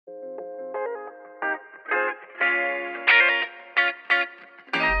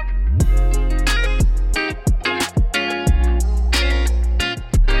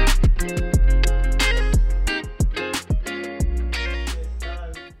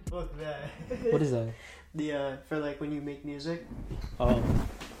Yeah. What is that? The for like when you make music. Oh.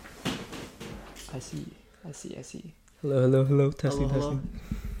 I see. Hello. Testing. Hello.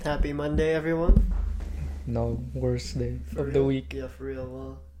 Happy Monday, everyone. No, worst day For of real? the week. Yeah, for real.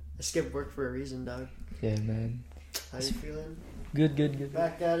 Well, I skipped work for a reason, dog. Yeah, man. How you feeling? Good.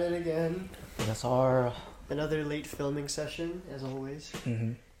 Back at it again. That's our... Another late filming session, as always.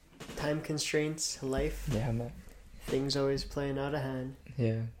 Mm-hmm. Time constraints, life. Yeah, man. Things always playing out of hand.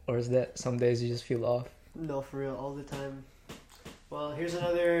 Yeah. Or is that some days you just feel off? No, for real, all the time. Well, here's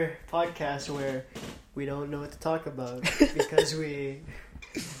another podcast where we don't know what to talk about because we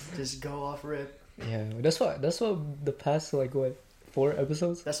just go off rip. Yeah, that's what the past, 4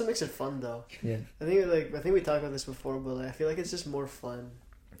 episodes? That's what makes it fun, though. Yeah. I think we talked about this before, but I feel like it's just more fun.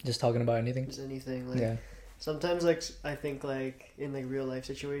 Just talking about anything? Just anything. Yeah. Sometimes, I think, in, real life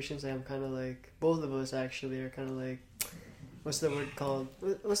situations, I'm kind of, both of us, actually, are kind of, what's the word called?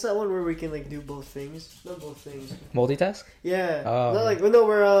 What's that one where we can, do both things? Not both things. Multitask? Yeah. Oh. No,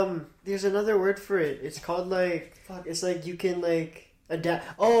 we're, there's another word for it. It's called, it's you can, adapt.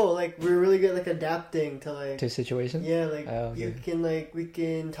 Oh, we're really good at, adapting to, To situation? Yeah, okay. you can, we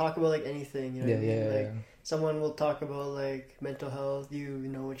can talk about, anything, you know what I mean? Yeah. Someone will talk about mental health. You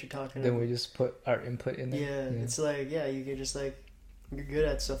know what you're talking Then about. we just put our input in there. Yeah, it's you can just you're good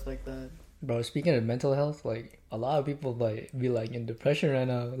at stuff like that. Bro, speaking of mental health, a lot of people be in depression right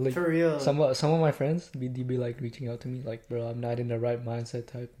now. For real. Some of my friends be reaching out to me bro, I'm not in the right mindset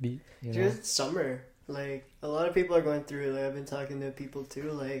type beat. You know? Dude, it's summer. A lot of people are going through it. I've been talking to people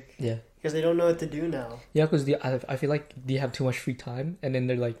too. Yeah. Because they don't know what to do now. Yeah, because I feel like they have too much free time, and then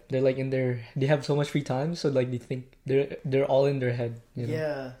they have so much free time, so they think they're all in their head. You know?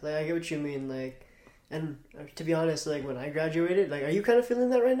 Yeah, I get what you mean. And to be honest, when I graduated, are you kind of feeling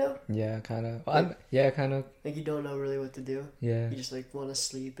that right now? Yeah, kind of. Kind of. You don't know really what to do. Yeah. You just want to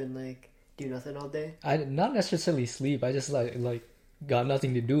sleep and do nothing all day. I not necessarily sleep. I just got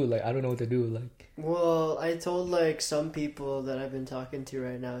nothing to do. I don't know what to do. Well, I told some people that I've been talking to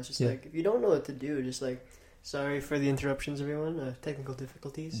right now. It's just if you don't know what to do, just sorry for the interruptions, everyone. Technical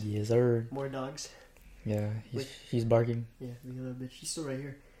difficulties. Yes, sir. More dogs. Yeah, he's barking. Yeah, being a little bitch. She's still right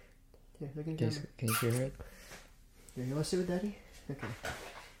here. Here, look at Can you hear it? Here, you want to sit with Daddy? Okay.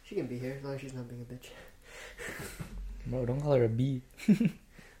 She can be here as long as she's not being a bitch. Bro, don't call her a bee.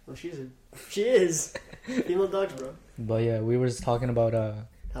 Well, she is. Female dogs, bro. But yeah, we were just talking about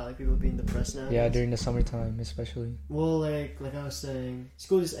how people being depressed now. Yeah, during the summertime especially. Well, like I was saying,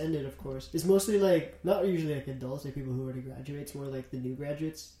 school just ended, of course. It's mostly not usually adults, people who already graduate. It's more the new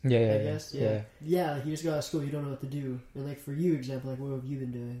graduates. I guess. Yeah. Yeah, you just got out of school, you don't know what to do. And for you, example, what have you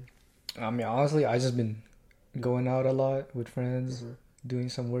been doing? I mean, honestly, I just been going out a lot with friends, Mm-hmm. doing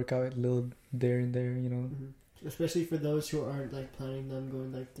some workout, a little there and there, you know. Mm-hmm. Especially for those who aren't planning on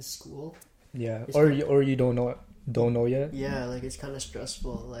going to school. Yeah, or you don't know yet. Yeah, it's kind of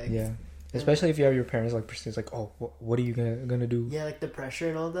stressful. Yeah, especially if you have your parents persist oh, what are you gonna do? Yeah, the pressure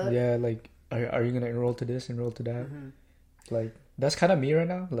and all that. Yeah, are you gonna enroll to this, enroll to that? Mm-hmm. That's kind of me right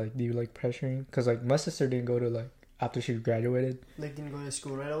now. Do you pressuring? Because my sister didn't go to after she graduated. Didn't go to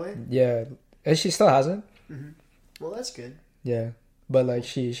school right away. Yeah, and she still hasn't. Mm-hmm. Well, that's good. Yeah. But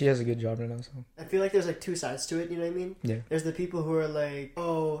she has a good job right now, so I feel there's two sides to it, you know what I mean? Yeah. There's the people who are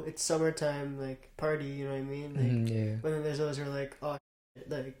oh, it's summertime, party, you know what I mean? Yeah. But then there's those who are oh,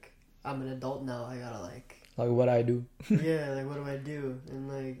 I'm an adult now, I gotta what I do. Yeah, what do I do? And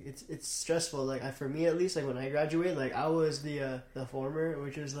it's stressful. For me at least, when I graduate, I was the former,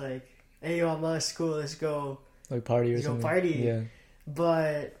 which was hey yo, I'm out of school, let's go party or something. Go party. Yeah.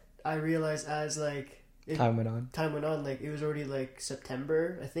 But I realized as time went on, it was already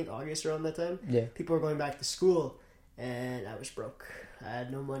September, I think August around that time. Yeah. People were going back to school and I was broke. I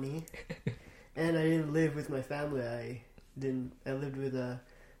had no money. And I didn't live with my family. I lived with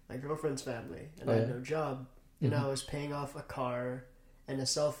my girlfriend's family and I had no job. And I was paying off a car and a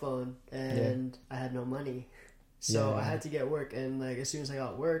cell phone and I had no money. So I had to get work, and as soon as I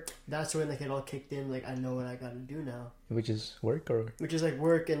got work, that's when it all kicked in. I know what I gotta do now. Which is work, or which is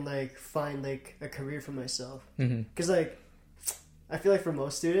work and find a career for myself. Mm-hmm. Because I feel for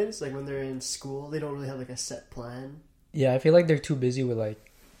most students, when they're in school, they don't really have a set plan. Yeah, I feel they're too busy with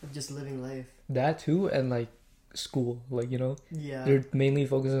just living life. That too, and school, you know. Yeah. They're mainly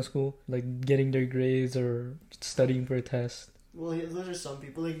focused on school, getting their grades or studying for a test. Well, those are some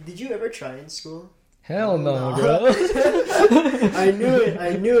people. Did you ever try in school? Hell no, bro. I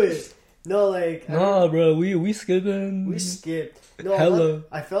knew it. No, nah, bro. We skipping. We skipped. No, hella.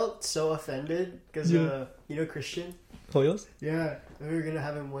 I felt so offended because you know Christian. Hoyos? Yeah, we were gonna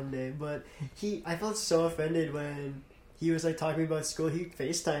have him one day, but I felt so offended when he was like talking about school. He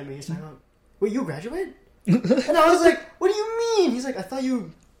FaceTimed me. He's like, "Wait, you graduate?" And I was like, "What do you mean?" He's like, "I thought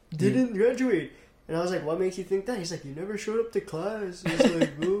you didn't graduate." And I was like, "What makes you think that?" He's like, "You never showed up to class." He's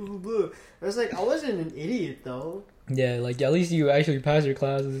like, blah, blah, blah. I was like, I wasn't an idiot though. Yeah, like at least you actually passed your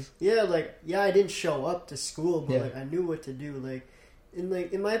classes. Yeah, like I didn't show up to school, but Yeah. like I knew what to do. Like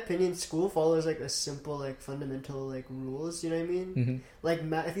in my opinion, school follows like a simple like fundamental like rules. You know what I mean? Mm-hmm. Like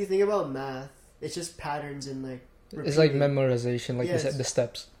if you think about math, it's just patterns and like. It's like repeating. memorization, like the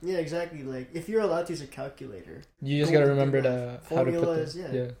steps. Yeah, exactly. Like if you're allowed to use a calculator, You just gotta remember how to put formulas. the,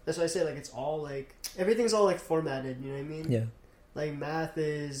 Yeah, that's why I say like it's all like everything's all like formatted. You know what I mean? Yeah. Like math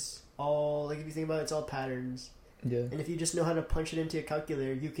is all like if you think about it, it's all patterns. Yeah. And if you just know how to punch it into a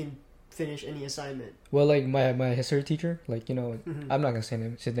calculator, you can finish any assignment. Well, like my history teacher, like Mm-hmm. I'm not gonna say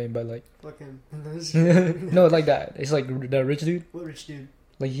his name, but like Fuck him. no, like that. It's like the rich dude. What rich dude?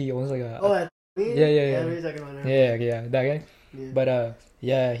 Like he owns like a. Oh, that me? Yeah. I know what you're talking about now. Yeah, that guy. Yeah. But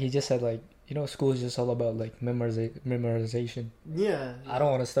yeah, he just said like school is just all about like memorization. Yeah. I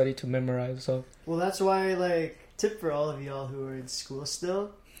don't want to study to memorize, so. Well, that's why like tip for all of y'all who are in school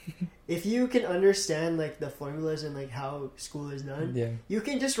still. If you can understand like the formulas and like how school is done, Yeah. you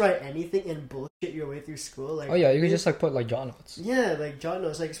can just write anything and bullshit your way through school. Like, Oh yeah, you can just like put like jot notes. Yeah, like jot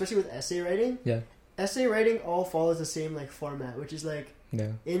notes, like especially with essay writing. Yeah. Essay writing all follows the same like format, which is like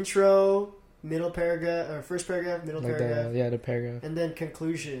Yeah. intro, middle paragraph, or first paragraph, middle Like paragraph, the paragraph. and then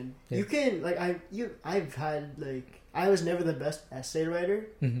conclusion. Yeah. You can like I've had like I was never the best essay writer,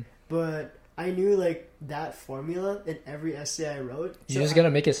 Mm-hmm. but I knew like that formula in every essay I wrote. You So just gotta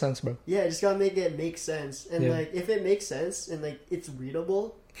make it sense, bro. Yeah, just gotta make it make sense. And Yeah. like if it makes sense and like it's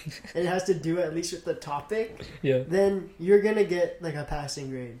readable and it has to do at least with the topic, Yeah. then you're gonna get like a passing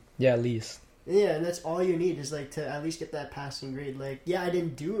grade. Yeah, at least. Yeah, and that's all you need is like to at least get that passing grade. Like, yeah, I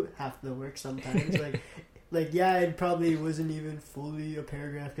didn't do half the work sometimes. like yeah, it probably wasn't even fully a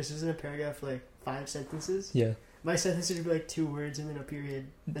paragraph because isn't a paragraph like 5 sentences? Yeah. My sentences would be like 2 words and then a period,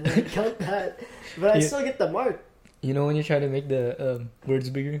 and I count that, but I Yeah. still get the mark. You know when you try to make the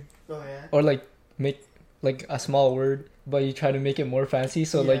words bigger, Oh yeah. or like make like a small word, but you try to make it more fancy,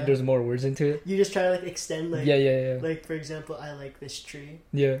 so Yeah. like there's more words into it. You just try to like extend like Yeah. like for example, I like this tree.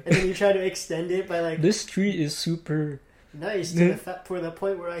 Yeah. And then you try to extend it by like This tree is super. nice to for the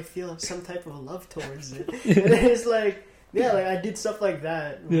point where I feel some type of love towards it. And then it's like, yeah, like I did stuff like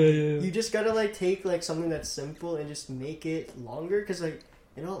that. Yeah. You just gotta like take like something that's simple and just make it longer. Cause like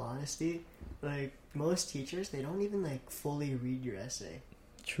in all honesty, like most teachers they don't even like fully read your essay.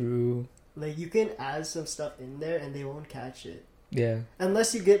 True. Like you can add some stuff in there and they won't catch it. Yeah.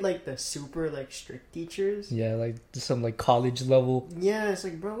 Unless you get like the super like strict teachers. Yeah, like some like college level. Yeah, it's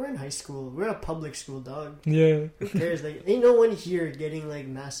like, bro, we're in high school. We're a public school, dog. Yeah. Who cares? Like, ain't no one here getting like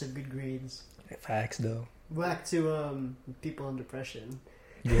massive good grades. Facts though. Back to people in depression.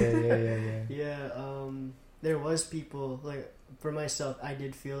 Yeah. Yeah, there was people like for myself. I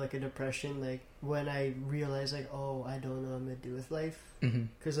did feel like a depression like when I realized like, oh, I don't know what I'm gonna do with life. Mm-hmm.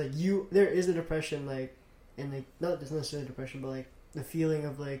 Because like there is a depression like, and like not necessarily depression, but like the feeling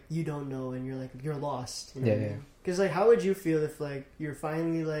of like you don't know and you're lost. You know what I mean? Because like how would you feel if like you're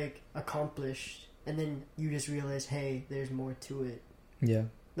finally like accomplished and then you just realize, hey, there's more to it. Yeah.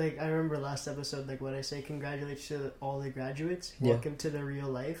 Like I remember last episode, like what I say, congratulations to all the graduates. Yeah. Welcome to the real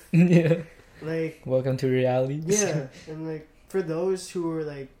life. Yeah. Like Welcome to reality. yeah, and like for those who were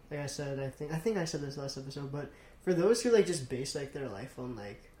like I said, I think I said this last episode, but for those who like just base like their life on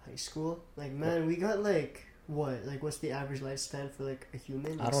like high school, like man, we got like what's the average lifespan for like a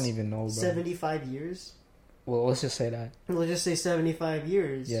human? I don't even know, bro. 75 years. Well, let's just say that. We'll just say 75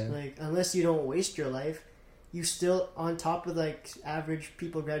 years. Yeah. Like unless you don't waste your life, you still on top of like average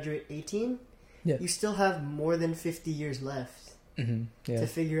people graduate 18. Yeah. You still have more than 50 years left. Mm-hmm. Yeah. To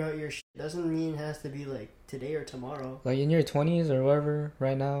figure out your shit. Doesn't mean it has to be like today or tomorrow. Like in your 20s or whatever,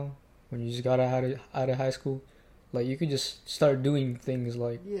 right now, when you just got out of high school, like you could just start doing things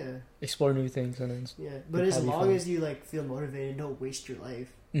like Yeah. explore new things and then. Yeah, but as long as you like feel motivated, don't waste your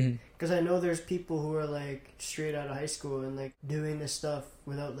life. Mm-hmm. Because I know there's people who are like straight out of high school and like doing this stuff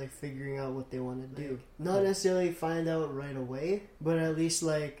without like figuring out what they want to do. Not necessarily find out right away, but at least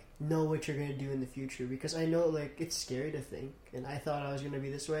like know what you're gonna do in the future. Because I know like it's scary to think, and I thought I was gonna be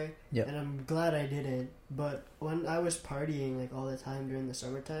this way, Yeah. and I'm glad I didn't. But when I was partying like all the time during the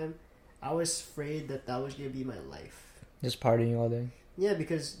summertime, I was afraid that was gonna be my life. Just partying all day. Yeah,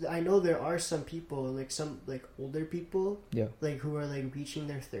 because I know there are some people, like some like older people, Yeah. like who are like reaching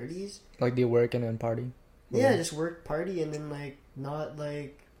their 30s. Like they work and then party. Yeah, just work, party, and then like not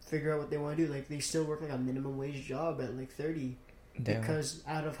like figure out what they want to do. Like they still work like a minimum wage job at like 30. Damn. because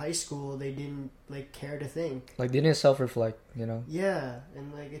out of high school they didn't like care to think. Like, they didn't self-reflect, Yeah,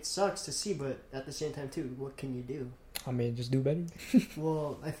 and like it sucks to see, but at the same time too, what can you do? I mean, just do better.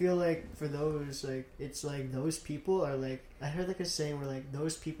 Well, I feel like for those, like, it's like those people are like, I heard like a saying where like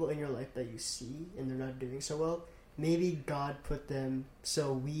those people in your life that you see and they're not doing so well, maybe God put them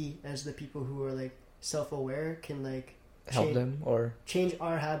so we as the people who are like self-aware can like Help them, or change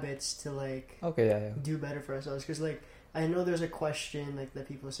our habits to like okay, yeah. do better for ourselves. Because like I know there's a question like that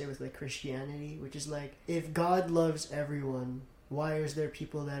people say with like Christianity, which is like, if God loves everyone, why is there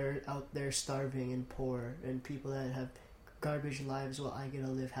people that are out there starving and poor and people that have garbage lives while I get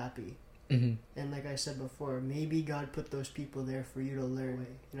to live happy? Mm-hmm. And like I said before, maybe God put those people there for you to learn.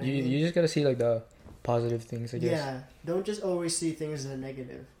 You know what I You mean? just gotta see like the positive things, I guess. Yeah, don't just always see things as a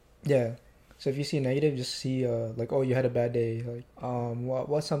negative. Yeah. So if you see negative, just see like, oh, you had a bad day. Like,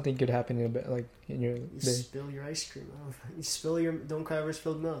 what something could happen in your You day. spill your ice cream. You spill your, don't cry over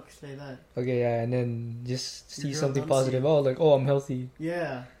spilled milk. Say that. Okay, yeah, and then just see Your girl something dumps positive. you. Oh, like, oh, I'm healthy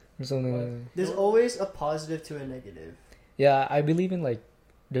Yeah. or something like that. There's always a positive to a negative. Yeah, I believe in like,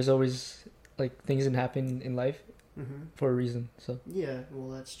 there's always like things that happen in life Mm-hmm. for a reason. So Yeah, well,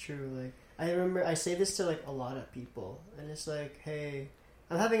 that's true. Like, I remember I say this to like a lot of people, and it's like, hey,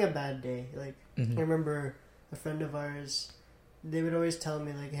 I'm having a bad day. Like, mhm. I remember a friend of ours, they would always tell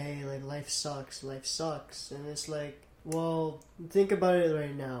me like, hey, like life sucks, and it's like, well, think about it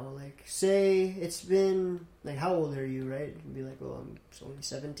right now. Like, say it's been like, how old are you, right? You'd be like, well, I'm only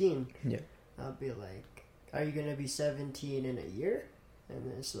 17. Yeah. I'll be like, are you gonna be 17 in a year?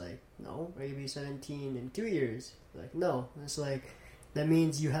 And it's like, no. Are you gonna be 17 in 2 years? Like, no. And it's like, that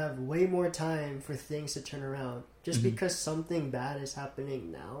means you have way more time for things to turn around. Just Mhm. because something bad is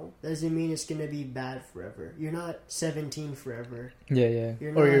happening now doesn't mean it's gonna be bad forever. You're not 17 forever. Yeah.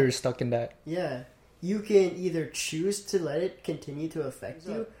 You're Or not- you're stuck in that. Yeah. You can either choose to let it continue to affect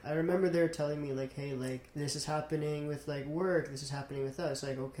you. I remember they were telling me like, hey, like this is happening with like work, this is happening with us.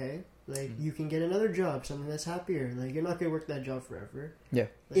 Like, okay, like you can get another job, something that's happier. Like, you're not gonna work that job forever. Yeah.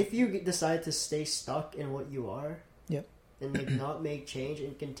 Like, if you decide to stay stuck in what you are, yeah, and like not make change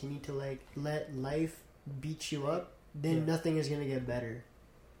and continue to like let life beat you up, then nothing is gonna get better.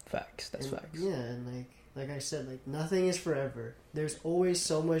 Facts. That's And, facts. Yeah, and like I said, like nothing is forever. There's always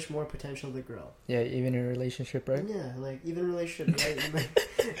so much more potential to grow. Yeah, even in a relationship, right? Yeah, like even relationships, right?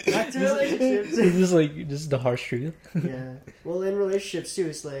 Back to relationships. This is the harsh truth. Yeah. Well, in relationships too,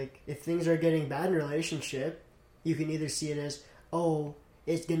 it's like if things are getting bad in a relationship, you can either see it as, oh,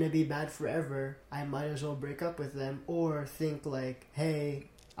 it's gonna be bad forever, I might as well break up with them, or think like, hey,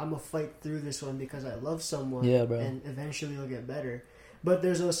 I'm gonna fight through this one because I love someone, Yeah, bro. and eventually it'll get better. But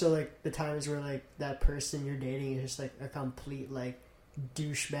there's also like the times where like that person you're dating is just like a complete like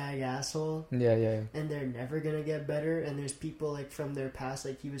douchebag asshole, Yeah. and they're never gonna get better. And there's people like from their past,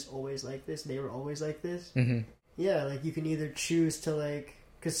 like he was always like this, they were always like this. Mm-hmm. Yeah, like you can either choose to like,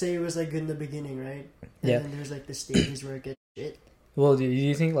 cause say it was like good in the beginning, right? And Yeah. then there's like the stages where it gets shit. Well, do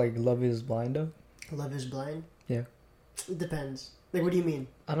you think like love is blind though? Love is blind. Yeah. It depends. Like, what do you mean?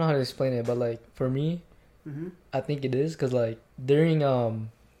 I don't know how to explain it, but like for me, Mm-hmm. I think it is because like during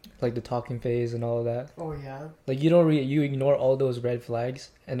like the talking phase and all of that, Oh yeah. like you ignore all those red flags,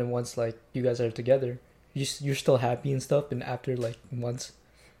 and then once like you guys are together, you're still happy and stuff, and after like months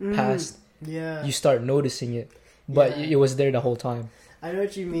passed, Yeah. you start noticing it, but Yeah. it was there the whole time. I know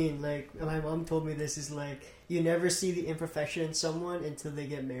what you mean. Like, my mom told me this is like, you never see the imperfection in someone until they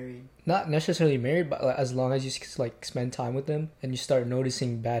get married. Not necessarily married, but like, as long as you like spend time with them and you start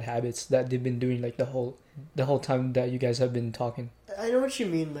noticing bad habits that they've been doing like the whole time that you guys have been talking. I know what you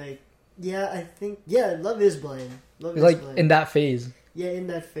mean. Like, yeah, I think, yeah, love is blind. Love is Like blind. in that phase. Yeah, in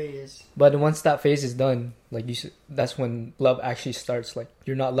that phase. But once that phase is done, like that's when love actually starts. Like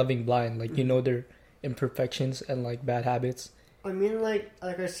you're not loving blind. Like you know their imperfections and like bad habits. I mean, like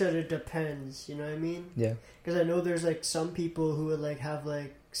I said, it depends. You know what I mean? Yeah. Because I know there's like some people who would like have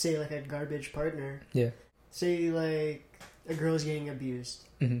like, say like a garbage partner. Yeah. Say like a girl's getting abused.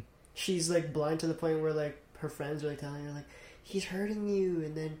 Mm-hmm. She's like blind to the point where like her friends are like telling her like, he's hurting you,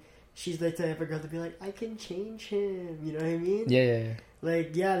 and then she's like telling her girl to be like, I can change him. You know what I mean? Yeah.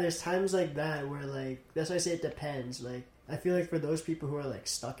 Like, yeah, there's times like that where like, that's why I say it depends. Like, I feel like for those people who are like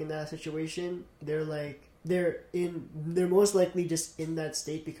stuck in that situation, they're like, they're most likely just in that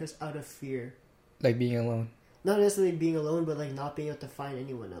state because out of fear. Like being alone. Not necessarily being alone, but like not being able to find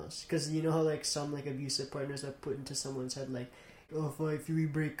anyone else. Because you know how like some like abusive partners have put into someone's head like, oh, if we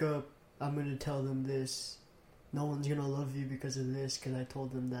break up, I'm gonna tell them this. No one's gonna love you because of this, because I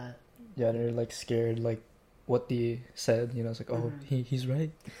told them that. Yeah, they're like scared, like what they said. You know, it's like, oh, he's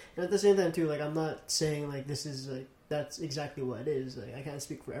right. And at the same time too, like I'm not saying like this is like that's exactly what it is. Like, I can't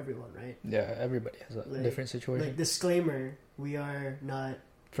speak for everyone, right? Yeah, everybody has a different situation. Like, disclaimer: we are not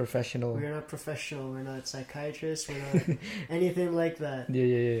professional. We're not professional. We're not psychiatrists. We're not anything like that.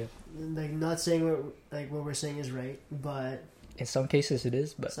 Yeah. Like, not saying what we're saying is right, but in some cases it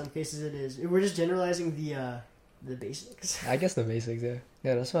is. But some cases it is. We're just generalizing the basics. I guess the basics.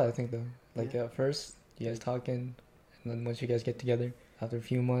 Yeah, that's what I think though. Like at first, you guys talking, and then once you guys get together, after a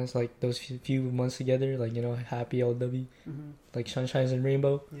few months, like those few months together, like happy LW, like sunshines and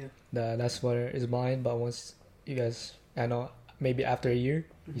rainbow. Yeah. That's what is mine. But once you guys, I know maybe after a year,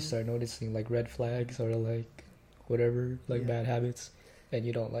 you start noticing like red flags or like whatever, like bad habits, and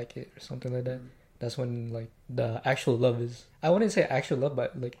you don't like it or something like that. That's when like the actual love is. I wouldn't say actual love,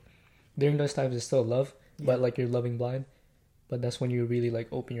 but like during those times it's still love, but like you're loving blind. But that's when you really like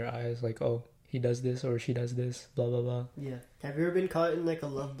open your eyes, like, oh, he does this or she does this, blah blah blah. Yeah. Have you ever been caught in like a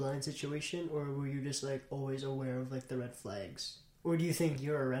love blind situation, or were you just like always aware of like the red flags? Or do you think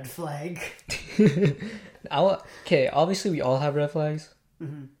you're a red flag? Okay, obviously we all have red flags.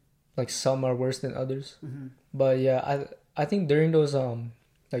 Like some are worse than others. But yeah, I think during those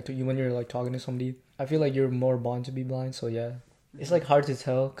like when you're like talking to somebody, I feel like you're more born to be blind. So yeah, it's like hard to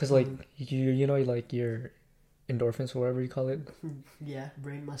tell because like you know like your endorphins or whatever you call it. Yeah,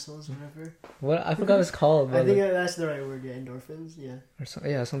 brain muscles, whatever. What I forgot what it's called. I think that's the right word. Yeah, endorphins. Yeah. Or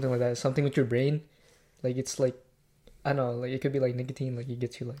something like that. Something with your brain, like it's like I don't know, like it could be like nicotine, like it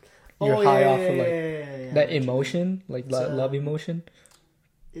gets you like you're high off of like that emotion, like love emotion.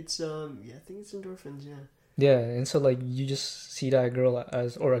 It's I think it's endorphins. Yeah. Yeah, and so like you just see that girl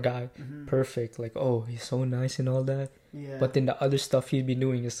as or a guy perfect, like oh he's so nice and all that. Yeah. But then the other stuff he'd be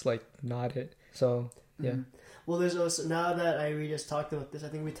doing is like not it. So yeah. Well, there's also, now that we just talked about this, I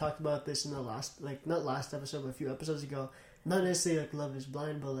think we talked about this in the last, like, not last episode, but a few episodes ago. Not necessarily like Love is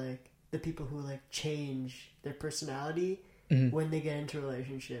Blind, but like the people who like change their personality when they get into a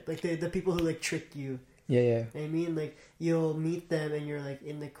relationship. Like the people who like trick you. Yeah. I mean, like you'll meet them and you're like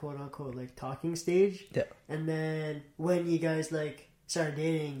in the quote unquote like talking stage. Yeah. And then when you guys like start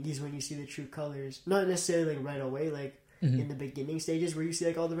dating, is when you see the true colors. Not necessarily like right away, like in the beginning stages where you see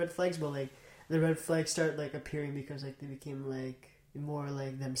like all the red flags, but like the red flags start like appearing because like they became like more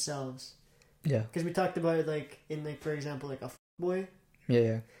like themselves. Yeah. Because we talked about it like in like for example like a boy.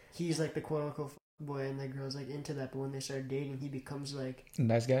 Yeah. He's like the quote unquote boy and the girl's like into that, but when they start dating, he becomes like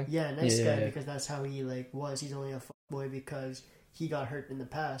nice guy. Yeah, nice guy because that's how he like was. He's only a boy because he got hurt in the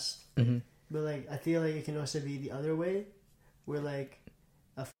past. But like I feel like it can also be the other way, where like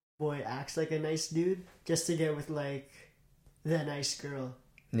a boy acts like a nice dude just to get with like the nice girl.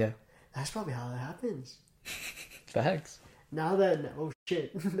 Yeah. That's probably how it happens. Facts. Now that oh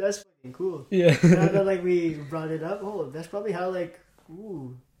shit, that's fucking cool. Yeah. Now that like we brought it up, oh, that's probably how like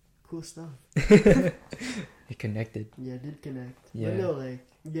cool stuff. It connected. Yeah, it did connect. Yeah. But no, like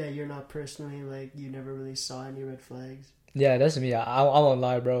you're not personally like you never really saw any red flags. Yeah, that's me. I won't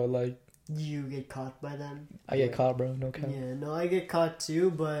lie, bro. Like you get caught by them. I get caught, bro. No cap. Yeah, no, I get caught too,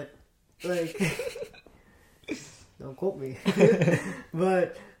 but like. Don't quote me.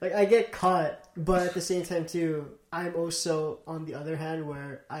 But like I get caught, but at the same time too, I'm also on the other hand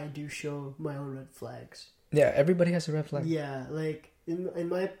where I do show my own red flags. Yeah, everybody has a red flag. Yeah, like in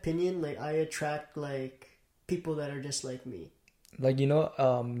my opinion, like I attract like people that are just like me. Like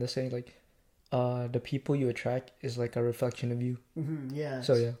they say like the people you attract is like a reflection of you. Yeah.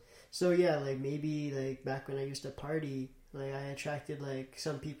 So yeah, like maybe like back when I used to party, like I attracted like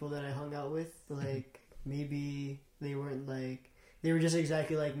some people that I hung out with, like maybe they weren't like they were just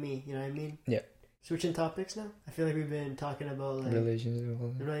exactly like me, you know what I mean? Yeah. Switching topics now. I feel like we've been talking about like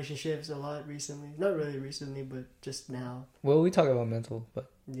relationships a lot recently. Not really recently, but just now. Well, we talk about mental,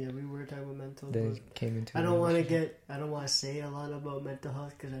 but yeah, we were talking about mental. Then it came into. I don't want to say a lot about mental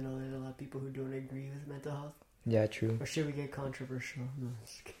health because I know there's a lot of people who don't agree with mental health. Yeah, true. Or should we get controversial? No.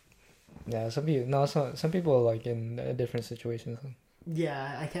 Yeah, some people are like in different situations.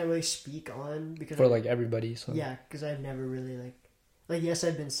 Yeah, I can't really speak on because like everybody. So yeah, because I've never really like yes,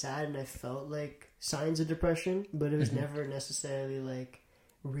 I've been sad and I felt like signs of depression, but it was never necessarily like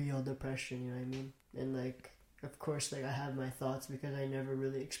real depression. You know what I mean? And like, of course, like I have my thoughts because I never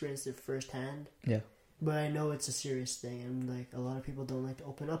really experienced it firsthand. Yeah. But I know it's a serious thing, and like a lot of people don't like to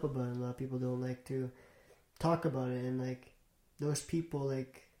open up about it. A lot of people don't like to talk about it, and like those people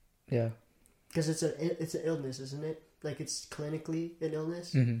like because it's an illness, isn't it? Like it's clinically an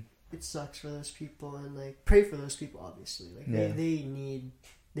illness. It sucks for those people, and like pray for those people. Obviously, like they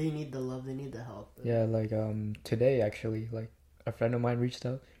need the love, they need the help. Yeah, like today actually, like a friend of mine reached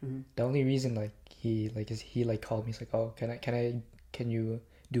out. The only reason he called me, he's like, oh, can you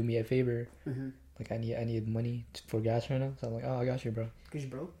do me a favor? Like I need money for gas right now. So I'm like, oh, I got you, bro. Cause you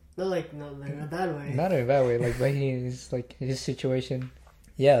broke? No, like not in a bad way. Not in a bad way. Like, but he's like his situation.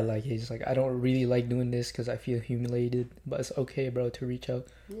 Yeah, like he's like, I don't really like doing this because I feel humiliated, but it's okay, bro, to reach out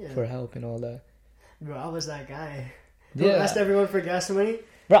for help and all that. Bro, I was that guy. Yeah, asked everyone for gas money.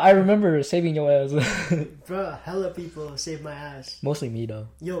 Bro, I remember saving your ass. Bro, hella people saved my ass. Mostly me though.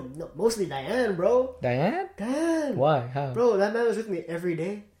 Yo, no, mostly Diane, bro. Diane? Why? How? Bro, that man was with me every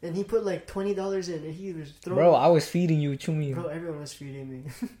day, and he put like $20 in, and he was throwing. Bro, I was feeding you, chumi. Bro, everyone was feeding me.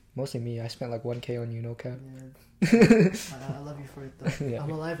 Mostly me. I spent like 1K on you, no cap. Yeah. I love you for it though. Yeah.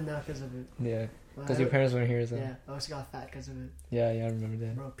 I'm alive now because of it. Yeah. Because your parents weren't here, so. Yeah, I also got fat because of it. Yeah, I remember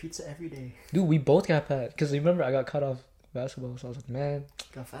that. Bro, pizza every day. Dude, we both got fat. Because remember, I got cut off basketball, so I was like, man.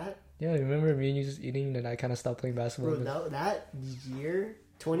 Got fat? Yeah, remember me and you just eating, and I kind of stopped playing basketball. Bro, that year,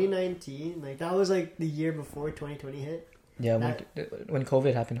 2019, like that was like the year before 2020 hit. Yeah, when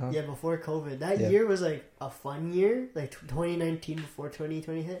COVID happened, huh? Yeah, before COVID. That year was like a fun year, like 2019 before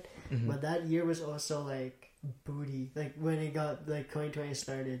 2020 hit. Mm-hmm. But that year was also like booty, like when it got like 2020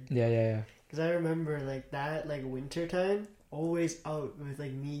 started. Yeah. Because I remember like that, like winter time, always out with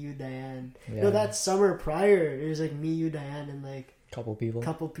like me, you, Diane. Yeah. You know, that summer prior, it was like me, you, Diane, and like couple people.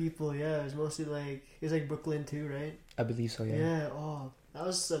 Yeah, it was mostly like it was like Brooklyn too, right? I believe so. Yeah. Yeah. Oh, that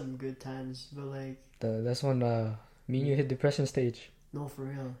was some good times, but like that's when me and you hit depression stage. No, for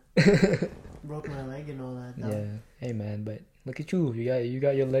real. Broke my leg and all that. Yeah. Hey man, but look at you. You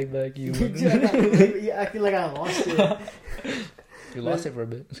got your leg back. You acting like I lost it. You lost it for a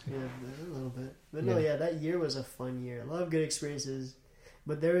bit. Yeah, a little bit. But no, that year was a fun year. A lot of good experiences.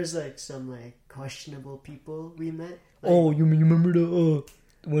 But there was like some like questionable people we met. Like, you remember the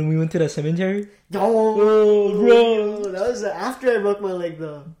when we went to the cemetery? Oh, bro, that was after I broke my leg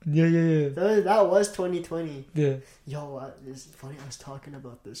though. Yeah. That was 2020. Yeah. Yo, it's funny. I was talking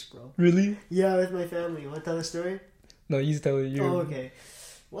about this, bro. Really? Yeah, with my family. You want to tell the story? No, you tell it. Oh, okay.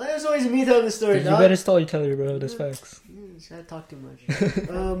 Well, it's always me telling the story. You better storyteller, bro. That's facts. I talk too much.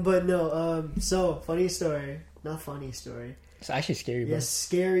 But no. So funny story. Not funny story. It's actually scary, bro. Yeah,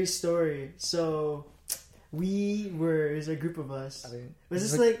 scary story. So it was a group of us.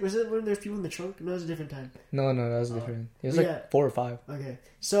 Was it when there's people in the trunk? No, it was a different time. No, that was different. It was like 4 or 5. Okay.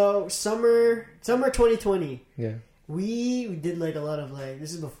 So summer 2020. Yeah. We did like a lot of like,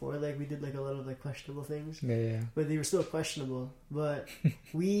 this is before like we did like a lot of like questionable things. Yeah. But they were still questionable. But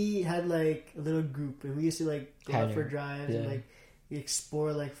we had like a little group, and we used to like go out for drives and like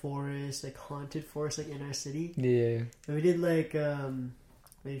explore like forests, like haunted forests, like in our city. Yeah. And we did like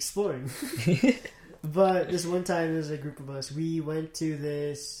exploring. But this one time, there was a group of us. We went to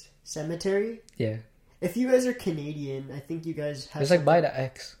this cemetery. Yeah. If you guys are Canadian, I think you guys have. It's like by the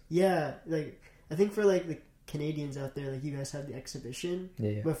X. Yeah, like I think for like the Canadians out there, like you guys have the exhibition.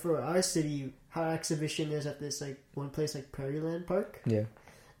 Yeah. But for our city, our exhibition is at this like one place like Prairieland Park. Yeah.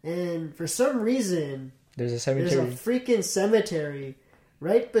 And for some reason, there's a cemetery. There's a freaking cemetery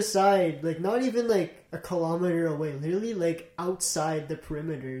right beside, like not even like a kilometer away, literally like outside the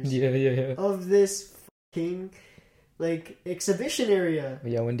perimeters. Yeah. Of this fucking like exhibition area.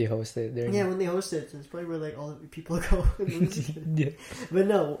 Yeah, when they host it. Yeah, when they host it. So it's probably where like all the people go. Yeah. But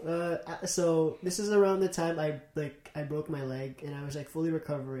no, so this is around the time I broke my leg and I was like fully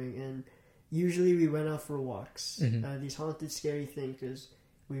recovering, and usually we went out for walks. Mm-hmm. These haunted, scary things, because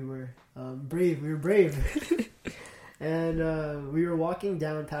we were brave. We were brave. And we were walking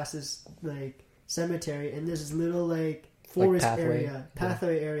down past this like cemetery, and there's this little like forest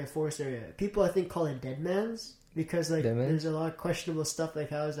pathway area, forest area. People I think call it Dead Man's, because like there's a lot of questionable stuff like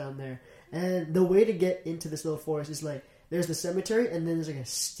housed down there. And the way to get into this little forest is like there's the cemetery, and then there's like a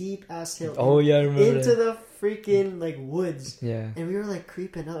steep ass hill. Oh yeah, I remember into the freaking like woods. Yeah. And we were like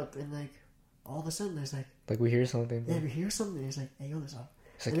creeping up, and like all of a sudden there's like we hear something. Yeah, we hear something. It's like, hey yo, there's a.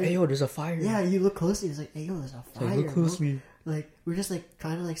 It's like, hey yo, there's a fire. Yeah, you look closely. It's like, hey yo, there's a fire. Like, look closely. Like we're just like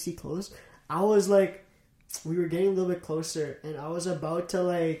trying to like see close. I was like, we were getting a little bit closer, and I was about to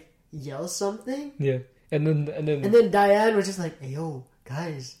like yell something. Yeah, and then Diane was just like, hey yo,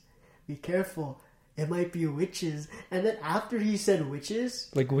 guys, be careful. It might be witches. And then after he said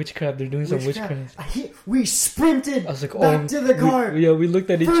witches, like witchcraft, they're doing some witchcraft. We sprinted I was like, back to the car. We looked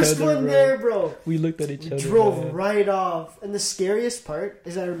at each other. First one there, bro. We looked at each other. Drove right off. And the scariest part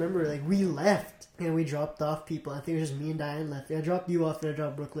is I remember, like, we left and we dropped off people. I think it was just me and Diane left. I dropped you off and I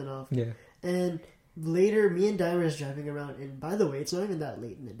dropped Brooklyn off. Yeah. And later, me and Diane were just driving around. And by the way, it's not even that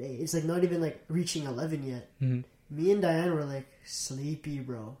late in the day. It's like not even like reaching 11 yet. Mm-hmm. Me and Diane were like sleepy,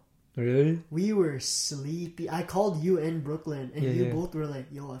 bro. Really? We were sleepy. I called you in Brooklyn, and you both were like,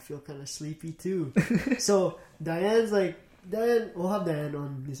 yo, I feel kind of sleepy too. So Diane's like Dan, we'll have Dan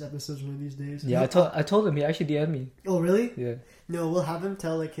on these episodes one of these days. Yeah, I told him. He actually DM'd me. Oh, really? Yeah. No, we'll have him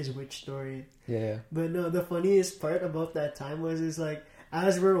tell like his witch story. Yeah. But no, the funniest part about that time was like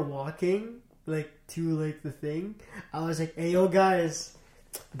as we're walking like to like the thing, I was like, "Hey, yo, guys,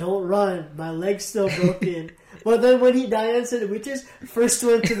 don't run. My leg's still broken." But then when Diane said witches, first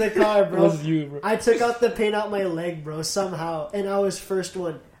one to the car, bro. Was you, bro. I took out the paint out my leg, bro, somehow, and I was first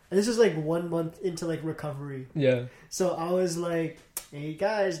one. And this was like 1 month into like recovery. Yeah. So I was like, "Hey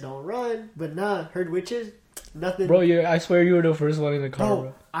guys, don't run." But nah, heard witches, nothing. Bro, I swear you were the first one in the car,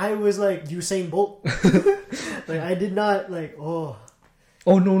 bro. I was like Usain Bolt. Like I did not like. Oh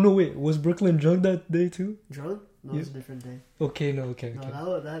no, wait. Was Brooklyn drunk that day too? Drunk? No, it's a different day. Okay, okay.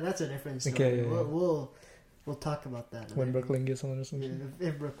 No, that's a different story. Okay, yeah. We'll talk about that when Brooklyn gets on or something. Yeah,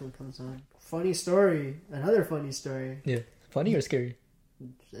 if Brooklyn comes on. Funny story. Another funny story. Yeah. Funny or scary?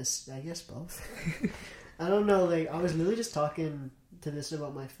 I guess both. I don't know. Like I was literally just talking to this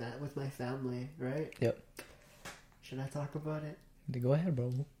about with my family, right? Yep. Should I talk about it? Go ahead,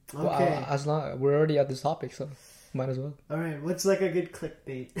 bro. Okay. Well, we're already at this topic, so might as well. All right. What's like a good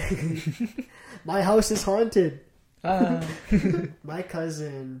clickbait? My house is haunted. My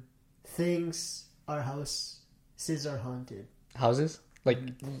cousin thinks our houses are haunted. Houses? Like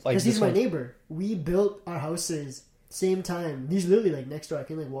because he's my neighbor. We built our houses same time. He's literally like next door. I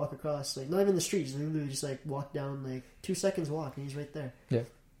can like walk across, like not even the street. Just literally just like walk down like 2 seconds walk, and he's right there. Yeah.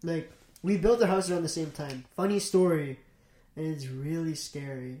 Like we built our house around the same time. Funny story, and it's really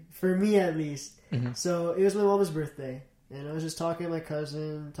scary for me at least. Mm-hmm. So it was my mom's birthday, and I was just talking to my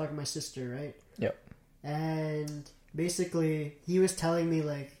cousin, talking to my sister, right? Yep. And basically, he was telling me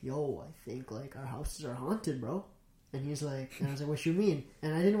like, "Yo, I think like our houses are haunted, bro." And he's like, and I was like, "What you mean?"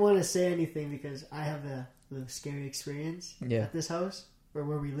 And I didn't want to say anything because I have a little scary experience at this house or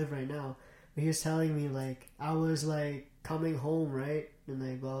where we live right now. But he was telling me like I was like coming home, right, and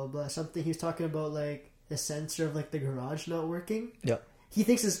like blah blah blah. Something he was talking about like the sensor of like the garage not working. Yeah. He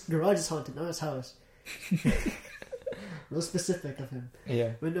thinks his garage is haunted, not his house. Real specific of him.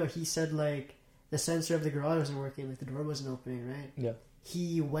 Yeah. But no, he said like the sensor of the garage wasn't working, like the door wasn't opening, right? Yeah.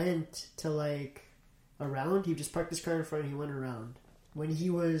 He went to like around. He just parked his car in front. And he went around. When he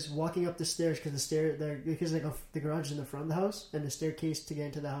was walking up the stairs, because like the garage is in the front of the house, and the staircase to get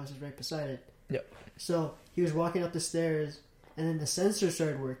into the house is right beside it. Yep. So he was walking up the stairs, and then the sensor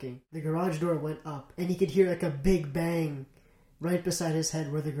started working. The garage door went up, and he could hear like a big bang right beside his head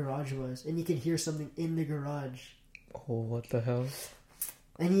where the garage was, and he could hear something in the garage. Oh, what the hell?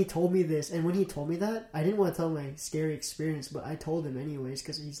 And he told me this, and when he told me that, I didn't want to tell my scary experience, but I told him anyways,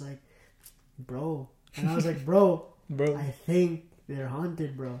 because he's like, "Bro," and I was like, "Bro, I think they're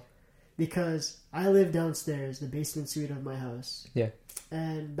haunted, bro," because I live downstairs, the basement suite of my house. Yeah.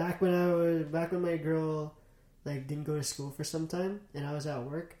 And back when my girl like didn't go to school for some time, and I was at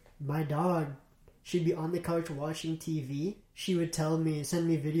work, my dog, she'd be on the couch watching TV. She would send me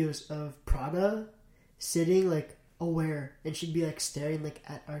videos of Prada sitting like aware, and she'd be like staring like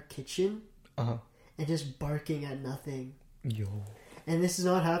at our kitchen, and just barking at nothing. Yo. And this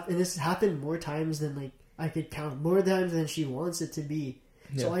has happened more times than like I could count, more times than she wants it to be.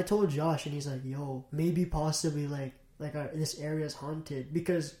 Yeah. So I told Josh, and he's like, "Yo, maybe possibly like this area is haunted,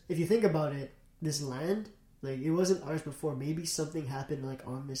 because if you think about it, this land, like it wasn't ours before. Maybe something happened like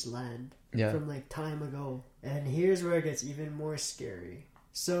on this land from like time ago." And here's where it gets even more scary.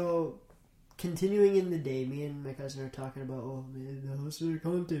 So continuing in the day, me and my cousin are talking about, "Oh man, the house is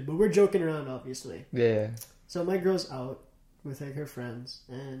haunted," but we're joking around, obviously. Yeah. So my girl's out with like her friends,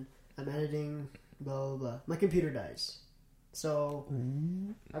 and I'm editing, blah blah blah. My computer dies. So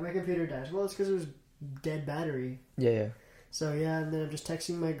my computer dies. Well, it's because it was dead battery. Yeah. So yeah, and then I'm just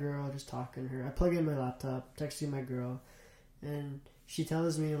texting my girl, just talking to her. I plug in my laptop, texting my girl, and she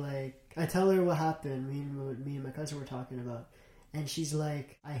tells me like, I tell her what happened. Me and my cousin were talking about, and she's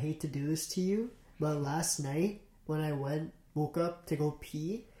like, "I hate to do this to you, but last night when I woke up to go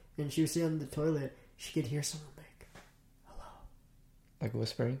pee, and she was sitting on the toilet, she could hear someone like, hello." Like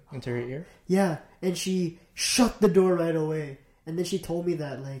whispering into her ear? Yeah, and she shut the door right away. And then she told me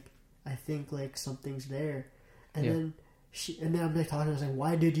that, like, I think, like, something's there. And then I'm like talking, I was like,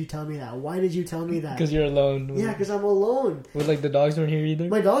 "Why did you tell me that? Why did you tell me that?" Because you're alone. Yeah, because I'm alone. With, like, the dogs weren't here either?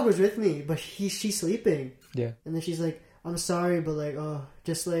 My dog was with me, but she's sleeping. Yeah. And then she's like, "I'm sorry, but, like,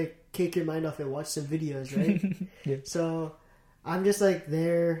 just, like, take your mind off it. Watch some videos, right?" Yeah. So I'm just, like,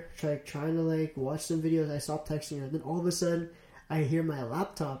 there, like, trying to, like, watch some videos. I stopped texting her. And then all of a sudden, I hear my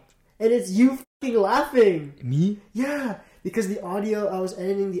laptop. And it's you fucking laughing. Me? Yeah. Because the audio, I was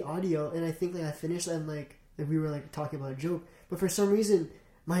editing the audio, and I think, like, I finished, and, like we were, like, talking about a joke. But for some reason,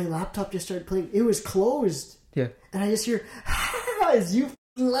 my laptop just started playing. It was closed. Yeah. And I just hear, is you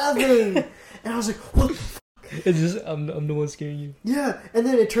laughing? And I was like, what the fuck? It's just, I'm the one scaring you. Yeah, and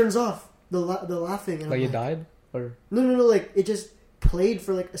then it turns off, the laughing. And Like I'm it died? Or? No, like, it just played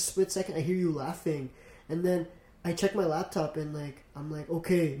for like a split second. I hear you laughing. And then I check my laptop and like, I'm like,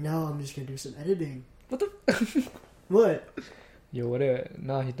 okay, now I'm just gonna do some editing. What the? What? Yo, what?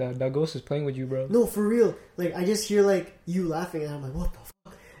 Nah, that ghost is playing with you, bro. No, for real. Like, I just hear like you laughing, and I'm like, what the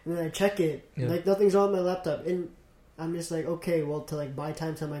fuck? And then I check it, Yeah. like nothing's wrong with my laptop, and I'm just like, okay, well, to like buy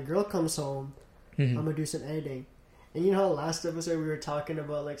time till my girl comes home, Mhm. I'm gonna do some editing. And you know how last episode we were talking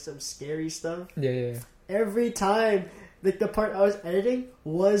about like some scary stuff? Yeah. Every time, like the part I was editing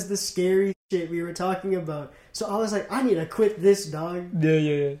was the scary shit we were talking about. So I was like, I need to quit this, dog.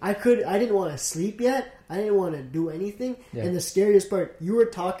 Yeah. I didn't want to sleep yet. I didn't want to do anything. Yeah. And the scariest part, you were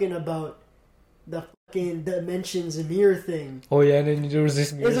talking about the fucking dimensions mirror thing. Oh yeah, and then there was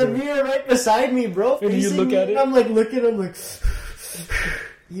this mirror. There's a mirror right beside me, bro. And you look me, at it? I'm like looking, I'm like,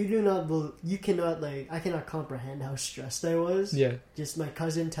 you cannot like, I cannot comprehend how stressed I was. Yeah. Just my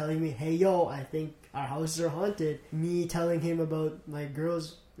cousin telling me, hey yo, I think our houses are haunted. Me telling him about my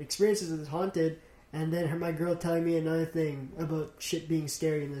girl's experiences with haunted. And then my girl telling me another thing about shit being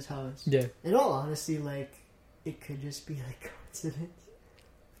scary in this house. Yeah. In all honesty, like, it could just be like coincidence.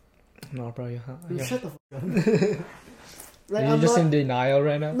 No, bro. Yeah. Shut the fuck up. Like, You're I'm just not, in denial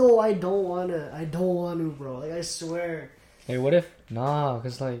right now? no, I don't wanna, bro. Like, I swear. Hey, what if? Nah,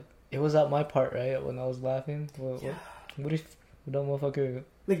 because, like, it was at my part, right? When I was laughing. Yeah. What if that motherfucker...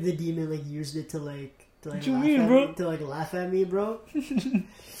 Like, the demon, like, used it to, like What you laugh mean, at bro? me, to, like, laugh at me, bro.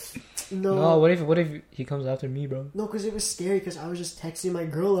 No. No, what if he comes after me, bro? No, because it was scary, because I was just texting my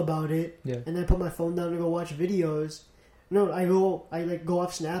girl about it. Yeah. And then I put my phone down to go watch videos. No, I go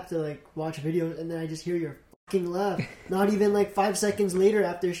off Snap to, like, watch videos, and then I just hear your fucking laugh. Not even, like, 5 seconds later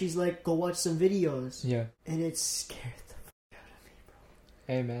after she's like, go watch some videos. Yeah. And it scared the fuck out of me, bro.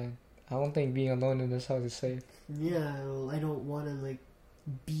 Hey, man. I don't think being alone in this house is safe. Yeah, well, I don't want to, like,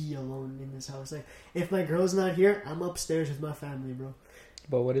 be alone in this house. Like, if my girl's not here, I'm upstairs with my family, bro.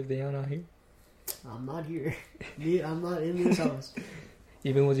 But what if they are not here? I'm not here. I'm not in this house.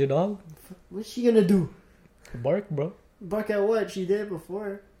 Even with your dog? What's she gonna do? Bark, bro. Bark at what? She did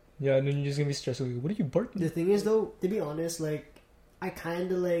before. Yeah, and then you're just gonna be stressed. Like, what are you barking? The thing is, though, to be honest, like, I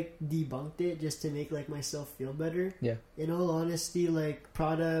kind of, like, debunked it just to make, like, myself feel better. Yeah. In all honesty, like,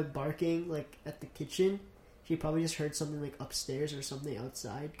 Prada barking, like, at the kitchen, she probably just heard something, like, upstairs or something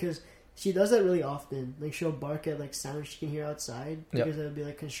outside. Because she does that really often. Like, she'll bark at, like, sounds she can hear outside. Yep. Because it'll be,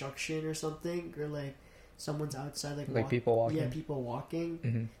 like, construction or something. Or, like, someone's outside, like people walking. Yeah, people walking.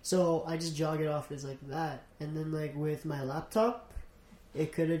 Mm-hmm. So I just jog it off as, like, that. And then, like, with my laptop,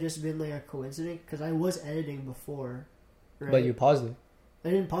 it could have just been, like, a coincidence. Because I was editing before. Right? But you paused it. I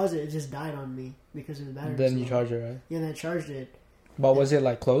didn't pause it. It just died on me because of the battery. Then you charged it, right? Yeah, and I charged it. But was it,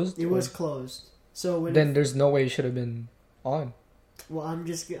 like, closed? It was closed. So when Then there's no way it should have been on. well, I'm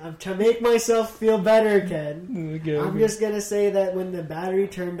trying to make myself feel better, Ken. Okay, I'm just gonna say that when the battery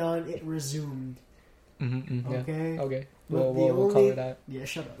turned on, it resumed. Mm-hmm, yeah. Okay. Okay. But We'll call it that. Yeah,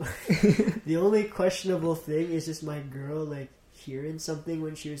 shut up. The only questionable thing is just my girl like hearing something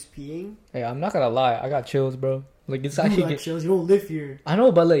when she was peeing. Hey, I'm not gonna lie. I got chills, bro. Like, it's You actually... got chills. You don't live here. I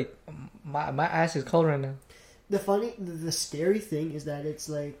know, but, like, my ass is cold right now. The scary thing is that it's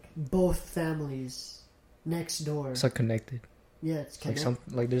like both families next door. It's, like, connected. Yeah, it's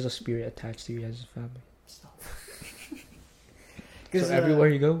Like, there's a spirit attached to you as a family. Stop. So everywhere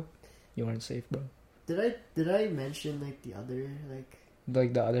you go, you aren't safe, bro. Did I mention like the other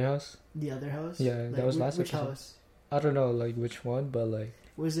Like the other house? the other house? Yeah, Like, that was last which episode. house? I don't know, like, which one, but, like...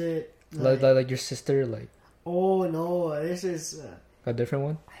 Was it Like your sister, like... Oh no, this is A different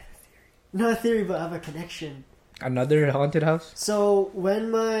one? not a theory, but I have a connection. Another haunted house? So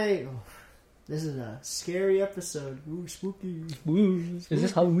when this is a scary episode. Ooh, spooky. Ooh, is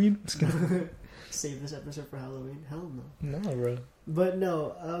this Halloween? Save this episode for Halloween. Hell no. No, bro. But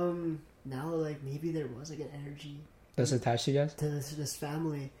no, now like maybe there was like an energy That's attached to you guys? to this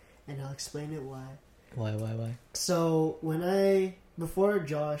family, and I'll explain it why. Why? So before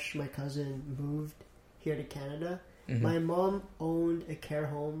Josh, my cousin, moved here to Canada, Mm-hmm. my mom owned a care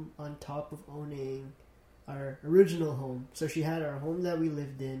home on top of owning our original home. So she had our home that we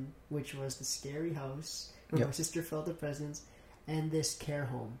lived in, which was the scary house where Yep. my sister felt the presence, and this care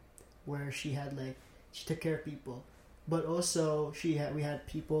home where she took care of people. But also we had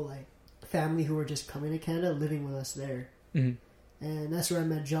people like family who were just coming to Canada living with us there. Mm-hmm. And that's where I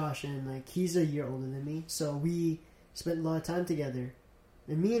met Josh, and like he's a year older than me, so we spent a lot of time together.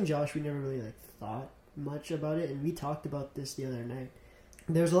 And me and Josh, we never really like thought much about it, and we talked about this the other night.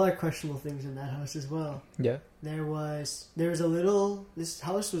 There's a lot of questionable things in that house as well. Yeah. There was a little. This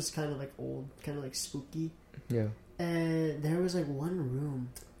house was kind of like old, kind of like spooky. Yeah. And there was like one room.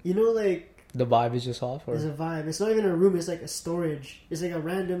 You know, like the vibe is just off. Or? There's a vibe. It's not even a room. It's like a storage. It's like a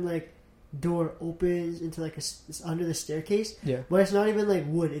random like door opens into like it's under the staircase. Yeah. But it's not even like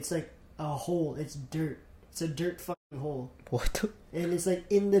wood. It's like a hole. It's dirt. It's a dirt fucking hole. What? And it's like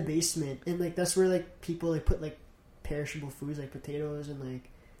in the basement, and like that's where like people like put like perishable foods like potatoes and like.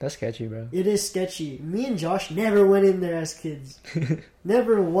 That's sketchy, bro. It is sketchy. Me and Josh never went in there as kids.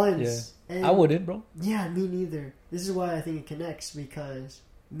 Never once. Yeah. And I wouldn't, bro. yeah, me neither. This is why I think it connects, because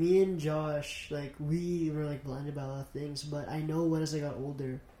me and Josh, like, we were like blinded by a lot of things, but I know as I got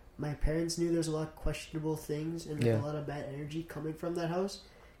older, my parents knew there was a lot of questionable things and like, a lot of bad energy coming from that house,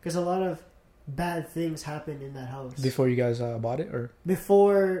 because a lot of bad things happened in that house. Before you guys bought it, or?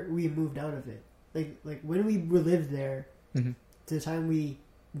 Before we moved out of it. Like when we lived there, mm-hmm. to the time we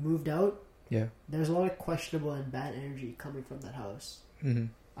moved out, yeah, there's a lot of questionable and bad energy coming from that house. Mm-hmm.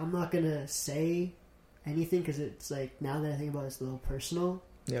 I'm not gonna say anything because it's like, now that I think about it, it's a little personal.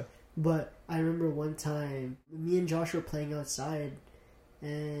 Yeah. But I remember one time me and Josh were playing outside,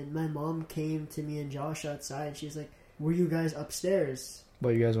 and my mom came to me and Josh outside. She's like, "Were you guys upstairs?" But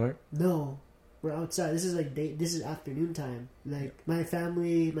you guys weren't? No, we're outside. This is like this is afternoon time. Like my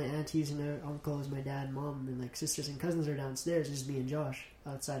family, my aunties and their uncles, my dad, mom, and like sisters and cousins are downstairs. It's just me and Josh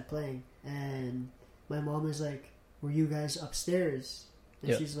outside playing. And my mom is like, "Were you guys upstairs?"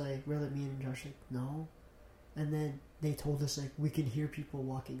 And she's like, "We're like, me and Josh like, no." And then they told us like we can hear people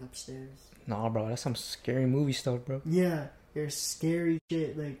walking upstairs. Nah, bro, that's some scary movie stuff, bro. Yeah, there's scary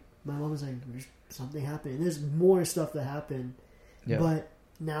shit. Like my mom was like, "There's something happening." There's more stuff that happened. Yeah. But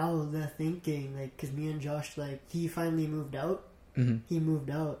now the thinking, like, because me and Josh, like, he finally moved out. Mm-hmm. He moved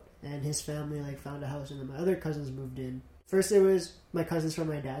out, and his family like found a house, and then my other cousins moved in. First, it was my cousins from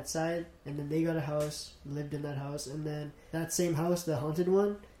my dad's side, and then they got a house, lived in that house, and then that same house, the haunted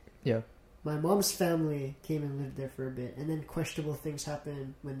one. Yeah. My mom's family came and lived there for a bit, and then questionable things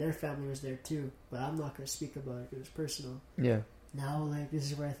happened when their family was there too. But I'm not gonna speak about it; it was personal. Yeah. Now, like,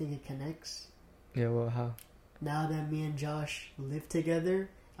 this is where I think it connects. Yeah. Well, how? Now that me and Josh live together,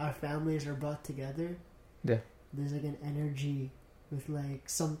 our families are brought together. Yeah. There's like an energy with like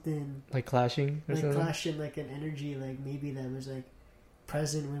something like clashing or like something? clashing, like an energy like maybe that was like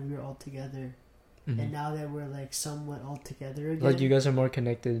present when we were all together. Mm-hmm. And now that we're like somewhat all together again, like you guys are more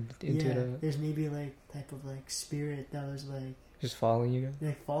connected into there's maybe like type of like spirit that was like just following you guys,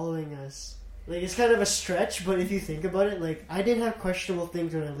 like following us. Like, it's kind of a stretch, but if you think about it, like, I didn't have questionable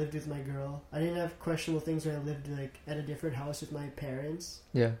things when I lived with my girl. I didn't have questionable things when I lived, like, at a different house with my parents.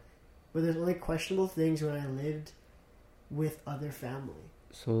 Yeah. But there's only questionable things when I lived with other family.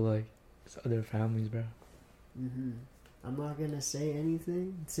 So, like, it's other families, bro. Mm-hmm. I'm not gonna say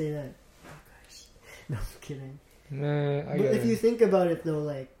anything. Say that. Oh, gosh. No, I'm kidding. Nah, but if you think about it, though,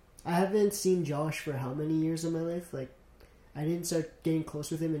 like, I haven't seen Josh for how many years of my life? Like, I didn't start getting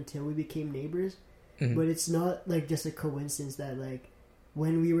close with him until we became neighbors. Mm-hmm. But it's not, like, just a coincidence that, like,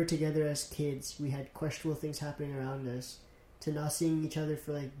 when we were together as kids, we had questionable things happening around us, to not seeing each other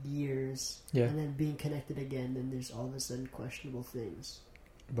for, like, years. Yeah. And then being connected again, then there's all of a sudden questionable things.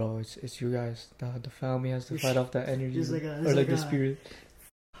 Bro, it's you guys. The family has to fight off that energy. Or the spirit.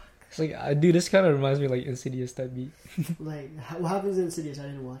 It's like, dude, this kind of reminds me of, like, Insidious type beat. Like, what happens in Insidious? I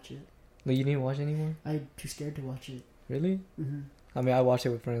didn't watch it. Like, you didn't watch it anymore? I'm too scared to watch it. Really? Mm-hmm. I mean, I watched it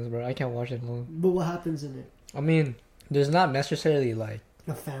with friends, bro. I can't watch it alone. But what happens in it? I mean, there's not necessarily, like...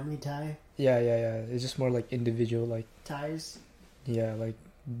 a family tie? Yeah. It's just more, like, individual, like... ties? Yeah, like...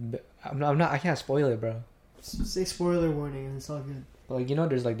 I'm not... I can't spoil it, bro. Say spoiler warning and it's all good. But, like, you know,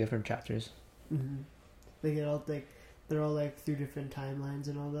 there's, like, different chapters. Mm-hmm. They get all, like... They're all, like, through different timelines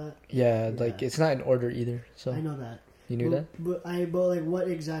and all that? Yeah, like, it's not in order either, so... I know that. You knew that? But like, what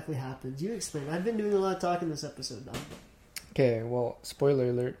exactly happens? You explain. I've been doing a lot of talking this episode now. Okay, well, spoiler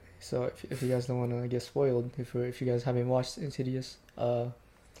alert. So if you guys don't want to get spoiled, if you guys haven't watched Insidious,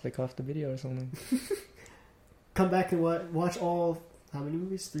 click off the video or something. Come back and watch all, how many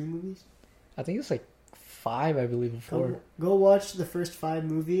movies? 3 movies? I think it's like 5, I believe, or 4. Go watch the first 5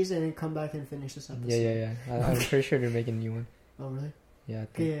 movies and then come back and finish this episode. Yeah. I'm pretty sure they're making a new one. Oh, really? Yeah.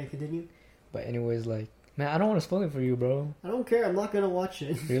 Okay, yeah, continue. But anyways, like, man, I don't want to spoil it for you, bro. I don't care. I'm not gonna watch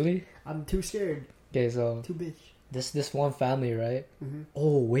it. Really? I'm too scared. Okay, so too bitch. This one family, right? Mm-hmm.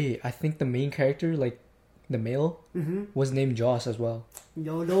 Oh wait, I think the main character, like the male, was named Joss as well.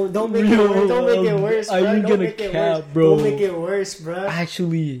 Yo, don't make it worse. Don't make it worse, bro. Are you gonna cap, bro? Don't make it worse, bro.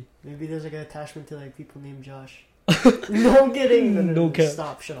 Actually, maybe there's like an attachment to like people named Josh. No, I'm kidding. No, cap.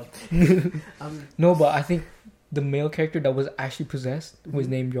 Stop. Shut up. No, but I think the male character that was actually possessed was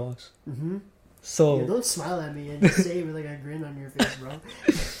named Josh. Mm-hmm. So yeah, don't smile at me and just say it with like a grin on your face, bro.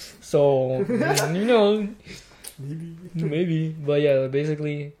 So you know, Maybe. but yeah,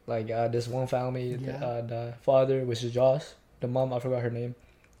 basically like this one family, the father, which is Josh, the mom, I forgot her name,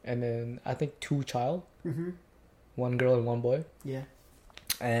 and then I think 2 child, one girl and one boy. Yeah.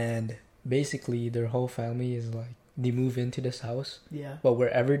 And basically their whole family is like they move into this house. Yeah. But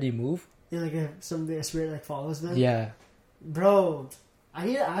wherever they move, like a spirit like follows them. Yeah. Bro, I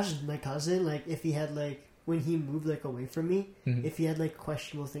need to ask my cousin like if he had like when he moved like away from me, if he had like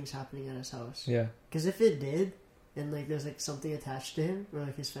questionable things happening at his house. Yeah. Because if it did, and like there's like something attached to him or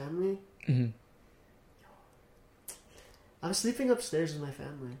like his family. I'm sleeping upstairs with my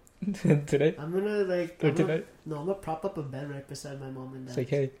family. Today? I'm gonna like... Tonight? No, I'm gonna prop up a bed right beside my mom and dad. It's like,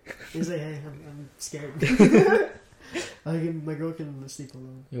 hey. He's like, hey, I'm scared. My girl can sleep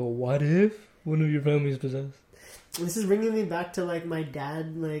alone. Yo, what if one of your families possessed? This is bringing me back to like my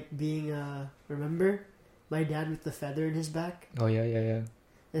dad like being remember? My dad with the feather in his back? Oh, yeah.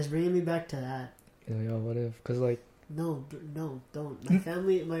 It's bringing me back to that. Yo, what if? Because like... No, don't. My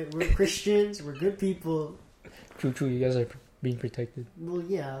family, we're Christians, we're good people. True, you guys are being protected. Well,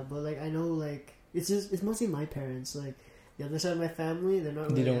 yeah, but like I know, like it's mostly my parents. Like the other side of my family, they're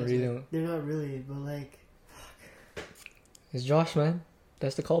not. Really they're not really, but like. It's Josh, man.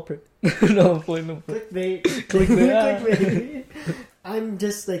 That's the culprit. No, I'm playing them. Clickbait. Clickbait. I'm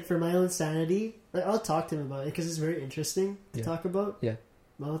just like for my own sanity. Like I'll talk to him about it because it's very interesting to talk about. Yeah.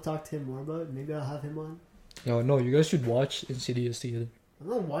 I'll talk to him more about it. Maybe I'll have him on. No, you guys should watch Insidious together. I'm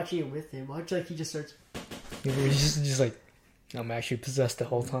not watching it with him. Watch like he just starts. He's just like, I'm actually possessed the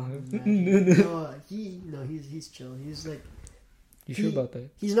whole time. He's chill. He's like. You sure about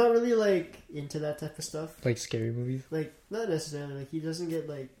that? He's not really like into that type of stuff. Like scary movies. Like not necessarily. Like he doesn't get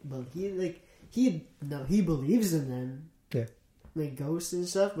like, but he believes in them. Yeah. Like ghosts and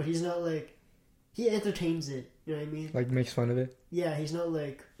stuff, but he's not like. He entertains it. You know what I mean? Like makes fun of it. Yeah, he's not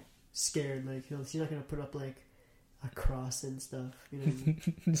like scared. Like he's not gonna put up like a cross and stuff. You know what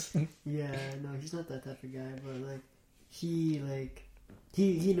I mean? Yeah, no, he's not that type of guy. But like he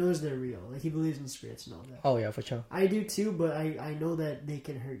knows they're real. Like he believes in spirits and all that. Oh yeah, for sure. I do too, but I know that they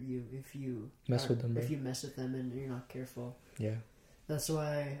can hurt you if you mess with them. If you mess with them and you're not careful. Yeah. That's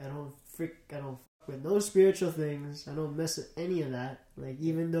why I don't fuck with no spiritual things. I don't mess with any of that. Like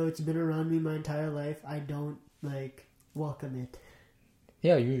even though it's been around me my entire life, I don't like welcome it.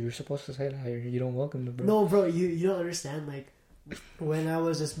 Yeah, you're supposed to say that. You don't welcome it, bro. No, bro, you don't understand. Like when I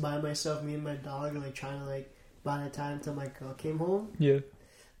was just by myself, me and my dog, like trying to like by the time till my girl came home. Yeah.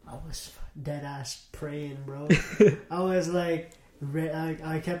 I was dead ass praying, bro. I was like,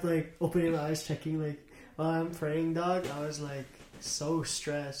 I kept like opening my eyes, checking like while I'm praying, dog. I was like so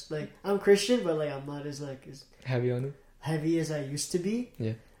stressed. Like I'm Christian, but like I'm not as heavy on it. Heavy as I used to be.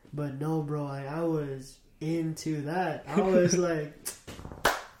 Yeah. But no, bro, I was into that. I was like,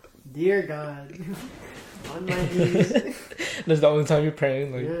 dear God, on my knees. That's the only time you're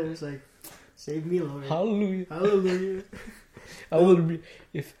praying. Like, yeah, it's like, save me, Lord. Hallelujah. Hallelujah. I will be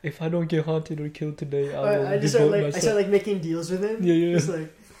if I don't get haunted or killed today. I just start like making deals with him. Yeah. It's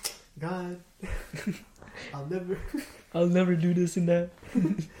like, God, I'll never do this and that.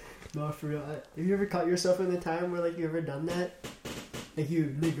 No, for real. Have you ever caught yourself in the time where like you ever done that? Like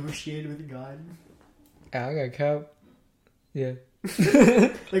you negotiated with God? Yeah, I got cap. Yeah.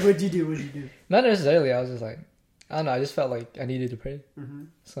 Like what'd you do? Not necessarily. I was just like, I don't know. I just felt like I needed to pray,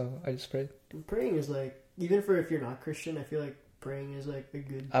 so I just prayed. Praying is like, even for if you're not Christian, I feel like praying is like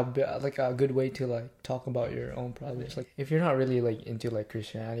a good way to like talk about your own problems. Like if you're not really like into like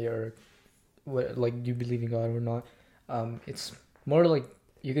Christianity or what, like you believe in God or not, it's more like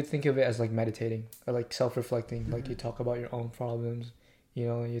you could think of it as like meditating or like self-reflecting. Like you talk about your own problems,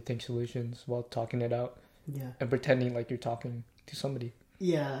 you think solutions while talking it out. Yeah. And pretending like you're talking to somebody.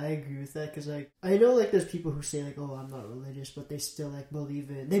 Yeah, I agree with that because like I know like there's people who say like, oh, I'm not religious, but they still like believe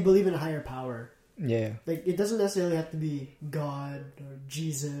in a higher power. Yeah. Like it doesn't necessarily have to be God or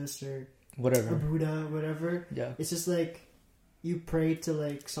Jesus or whatever, or Buddha, whatever. Yeah. It's just like you pray to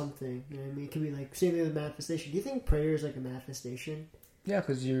like something. You know what I mean? It could be like same thing with manifestation. Do you think prayer is like a manifestation? Yeah,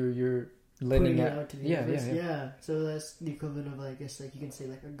 because you're letting it out to the universe. Yeah. So that's the equivalent of like, I guess like you can say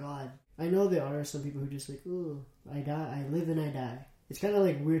like a God. I know there are some people who just like, oh, I die, I live and I die. It's kind of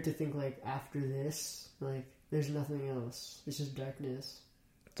like weird to think like after this, like there's nothing else. It's just darkness.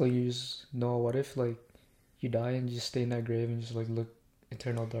 So you just know, what if like you die and you just stay in that grave and just like look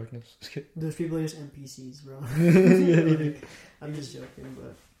eternal darkness? Those people are just NPCs, bro. Like, I'm just joking,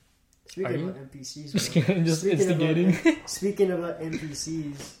 but speaking about NPCs, bro. Just instigating. Speaking about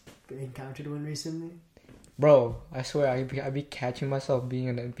NPCs, encountered one recently. Bro, I swear I be catching myself being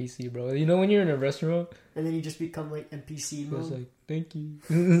an NPC, bro. You know when you're in a restaurant and then you just become like NPC mode. it's like, thank you.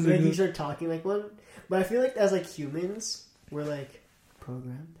 Like you start talking like one. But I feel like as like humans, we're like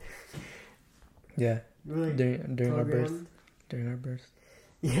programmed. Yeah. We're like during our birth. During our birth.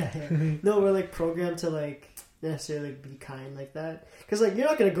 Yeah. No, we're like programmed to like necessarily like, be kind like that. Because like you're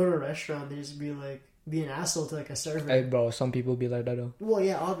not gonna go to a restaurant and just be like be an asshole to like a server. Hey, bro, some people be like that though. Well,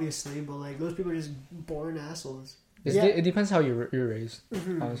 yeah, obviously, but like those people are just born assholes. It depends how you're raised,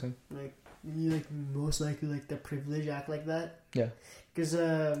 honestly. Like you like most likely like the privilege act like that. Yeah. Because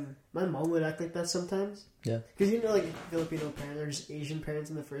my mom would act like that sometimes. Yeah. Because you know like Filipino parents or just Asian parents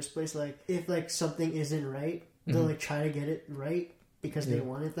in the first place, like if like something isn't right, they'll like try to get it right because they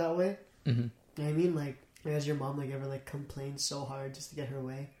want it that way. Mm-hmm. You know what I mean? Like has your mom like ever like complained so hard just to get her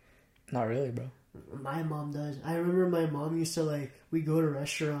way? Not really, bro. My mom does. I remember my mom used to like we go to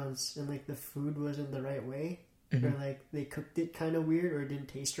restaurants and like the food wasn't the right way. Or like they cooked it kind of weird or it didn't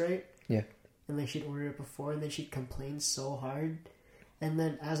taste right. Yeah. And like she'd order it before and then she'd complain so hard. And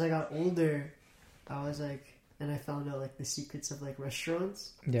then as I got older, I was like, and I found out like the secrets of like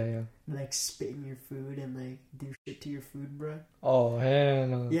restaurants. Yeah. Like spit in your food and like do shit to your food, bro. Oh, hell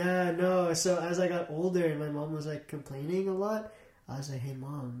no. Yeah, no. So as I got older and my mom was like complaining a lot, I was like, hey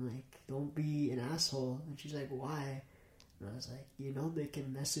mom, like don't be an asshole. And she's like, why? And I was like, you know they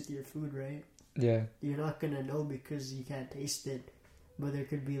can mess with your food, right? Yeah. You're not gonna know because you can't taste it. But there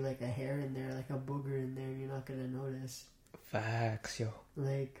could be like a hair in there, like a booger in there, and you're not gonna notice. Facts, yo.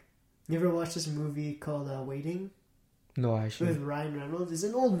 Like, you ever watch this movie called Waiting? No, actually. With Ryan Reynolds? It's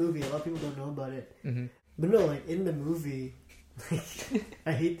an old movie. A lot of people don't know about it. Mm-hmm. But no, like in the movie,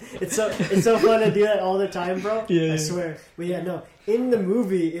 I hate it's so fun to do that all the time, bro. Yeah. I swear. But yeah, no. In the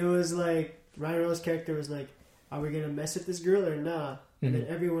movie, it was like Ryan Reynolds' character was like, "Are we gonna mess with this girl or nah?" And then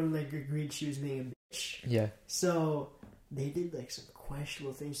everyone like agreed she was being a bitch. Yeah. So they did like some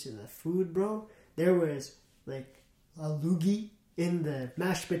questionable things to the food, bro. There was like a loogie in the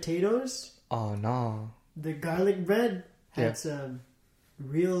mashed potatoes. Oh no. The garlic bread had some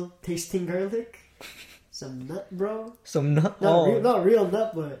real tasting garlic. Some nut, bro. Some nut. Not real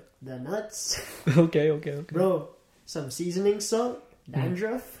nut, but the nuts. Okay. Bro, some seasoning salt,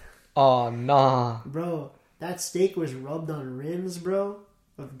 dandruff. Oh nah. Bro, that steak was rubbed on rims, bro,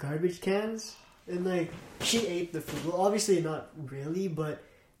 of garbage cans. And like, she ate the food. Well, obviously not really, but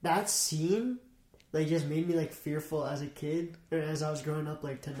that scene, like, just made me like fearful as a kid, or as I was growing up,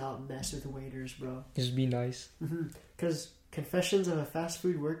 like, to not mess with waiters, bro. Just be nice. Because confessions of a fast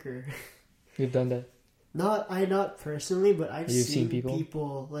food worker. You've done that. Not personally, but I've You've seen seen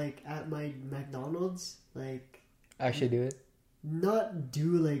people like at my McDonald's, like, Actually do it. not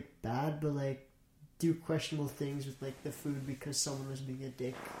do like bad, but like do questionable things with like the food because someone was being a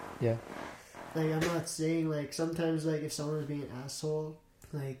dick. Yeah. Like, I'm not saying like sometimes like if someone was being an asshole,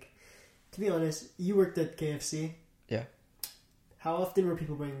 like, to be honest, you worked at KFC. Yeah. How often were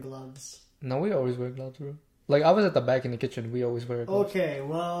people wearing gloves? No, we always wear gloves, bro. Like I was at the back in the kitchen. We always wear gloves. Okay,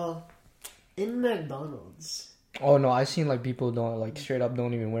 well, in McDonald's, Oh no, I've seen like people don't like straight up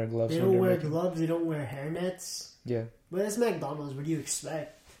don't even wear gloves. they when don't they're wear working. gloves. They don't wear hairnets. Yeah. But it's McDonald's. What do you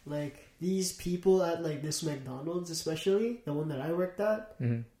expect? Like, these people at like this McDonald's, especially the one that I worked at,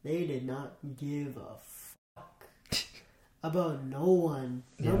 they did not give a fuck about no one.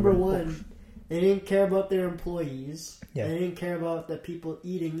 Yeah, Number bro. one, they didn't care about their employees. Yeah. They didn't care about the people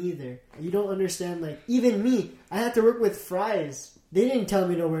eating either. You don't understand. Like, even me, I had to work with fries. They didn't tell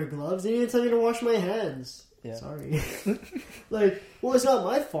me to wear gloves. They didn't tell me to wash my hands. Yeah. Sorry. Like, well, it's not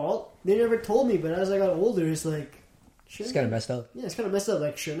my fault. They never told me, but as I got older, it's like, It's kind of messed up. yeah, it's kind of messed up.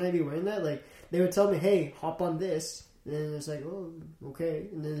 Like, shouldn't I be wearing that? Like, they would tell me, hey, hop on this. And then it's like, oh, okay.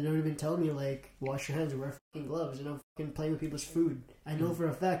 And then they don't even tell me, like, wash your hands or wear fucking gloves. You know, fucking playing with people's food. I know for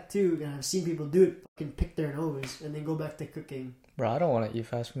a fact, too, and I've seen people do it, fucking pick their nose and then go back to cooking. Bro, I don't want to eat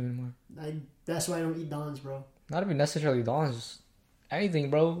fast food anymore. That's why I don't eat Don's, bro. Not even necessarily Don's, just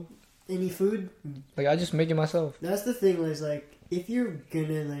anything, bro. Any food? Like I just make it myself. That's the thing, is, like, if you're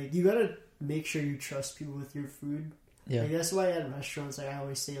gonna, like, you gotta make sure you trust people with your food. Yeah. Like, that's why at restaurants, like, I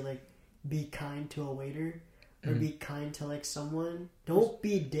always say, like, be kind to a waiter. Or be kind to, like, someone. Don't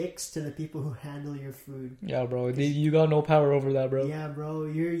be dicks to the people who handle your food. Yeah, bro. You got no power over that, bro. Yeah, bro.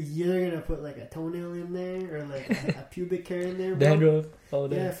 You're either gonna put, like, a toenail in there or, like, a pubic hair in there, bro. Dandruff all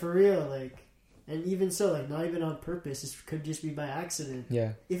day. Yeah, for real. Like, and even so, like, not even on purpose. It could just be by accident.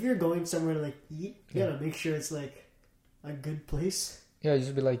 Yeah. If you're going somewhere to, like, eat, you gotta make sure it's, like, a good place. Yeah,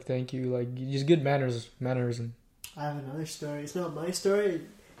 just be like, thank you. Like, just good mannerism. I have another story. It's not my story.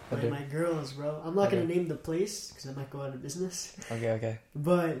 Okay. My girls, bro. I'm not gonna name the place because I might go out of business. Okay.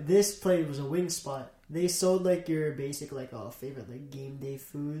 But this place was a wing spot. They sold like your basic like favorite like game day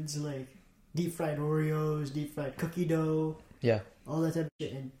foods like deep fried Oreos, deep fried cookie dough, all that type of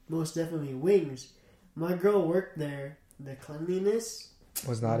shit, and most definitely wings. My girl worked there. The cleanliness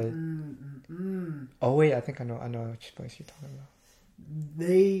was not it. Oh wait, I think I know which place you're talking about.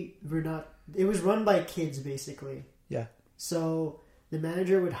 They were not. It was run by kids basically. Yeah. So the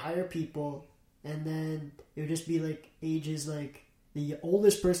manager would hire people, and then it would just be like ages like the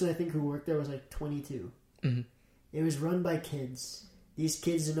oldest person I think who worked there was like 22. Mm-hmm. It was run by kids. These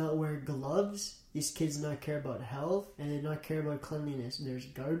kids did not wear gloves. These kids did not care about health, and did not care about cleanliness. There's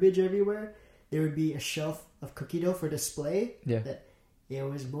garbage everywhere. There would be a shelf of cookie dough for display. Yeah. That it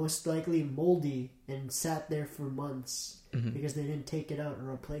was most likely moldy and sat there for months because they didn't take it out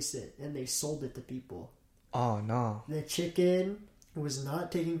or replace it, and they sold it to people. Oh no. The chicken was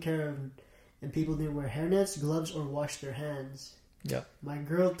not taken care of, and people didn't wear hairnets, gloves, or wash their hands. Yeah. My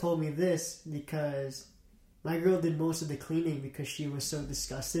girl told me this because my girl did most of the cleaning because she was so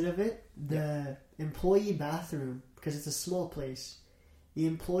disgusted of it. The employee bathroom, because it's a small place, the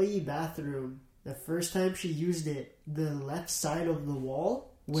employee bathroom, the first time she used it, the left side of the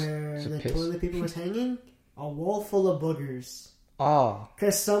wall where the toilet paper was hanging, a wall full of boogers. Oh.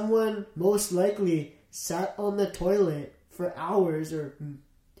 Because someone most likely sat on the toilet for hours or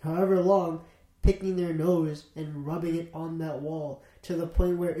however long, picking their nose and rubbing it on that wall to the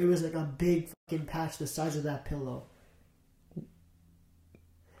point where it was like a big fucking patch the size of that pillow.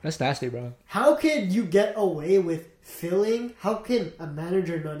 That's nasty, bro. How could you get away with filling? How can a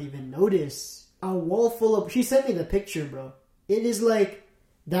manager not even notice a wall full of... She sent me the picture, bro. It is like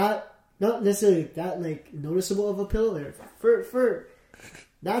that, not necessarily that like noticeable of a pillow. For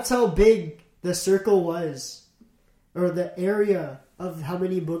that's how big the circle was, or the area of how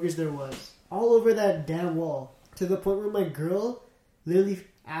many boogers there was all over that damn wall, to the point where my girl literally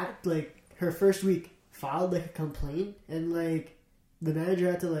at like her first week filed like a complaint, and like the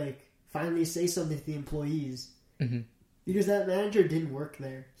manager had to like finally say something to the employees because that manager didn't work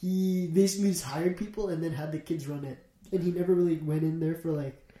there. He basically just hired people and then had the kids run it, and he never really went in there for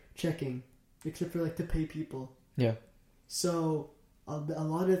like checking, except for like to pay people. Yeah. So a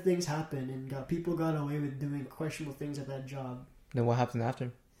lot of things happened, and people got away with doing questionable things at that job. Then what happened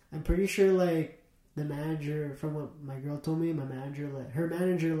after? I'm pretty sure like the manager, from what my girl told me, her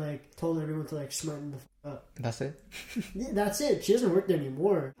manager like told everyone to like smarten the fuck up. That's it? Yeah, that's it. She doesn't work there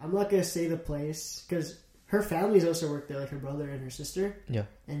anymore. I'm not gonna say the place because her family's also worked there, like her brother and her sister. Yeah.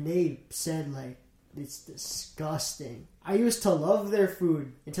 And they said like it's disgusting. I used to love their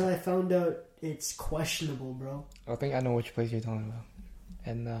food until I found out it's questionable, bro. I think I know which place you're talking about.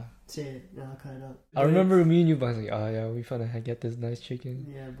 And say it, no, I'll cut it up. I remember me and you both like, oh yeah, we finna get this nice chicken.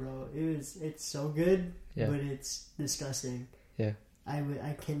 Yeah, bro, it's so good, but it's disgusting. Yeah.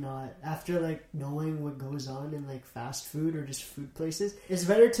 I cannot, after like knowing what goes on in like fast food or just food places, it's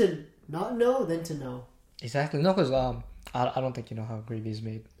better to not know than to know. Exactly. No, because I don't think you know how gravy is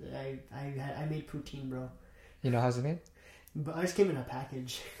made. I made poutine, bro. You know how's it made? But ours came in a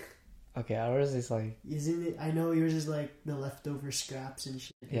package. Okay, ours is like... Isn't it? I know yours is like the leftover scraps and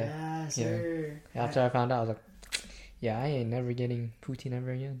shit. Yeah, sir. Yeah. After I found out, I was like, yeah, I ain't never getting poutine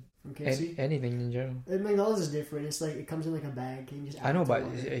ever again. Okay, anything in general. At McDonald's is different. It's like it comes in like a bag and you just... I know, but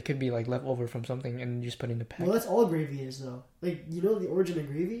it could be like leftover from something and you just put it in the pack. Well, that's all gravy is though. Like, you know the origin of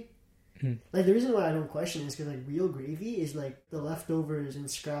gravy? Like the reason why I don't question it is because like real gravy is like the leftovers and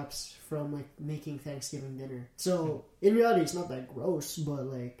scraps from like making Thanksgiving dinner. So in reality, it's not that gross, but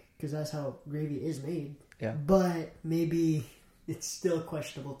like because that's how gravy is made. Yeah. But maybe it's still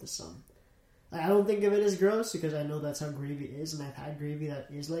questionable to some. Like, I don't think of it as gross because I know that's how gravy is, and I've had gravy that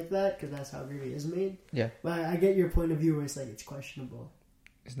is like that because that's how gravy is made. Yeah. But I get your point of view where it's like it's questionable.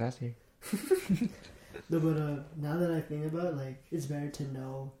 It's nasty. No, but now that I think about it, like it's better to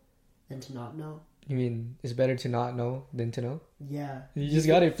know than to not know. You mean it's better to not know than to know? Yeah. You just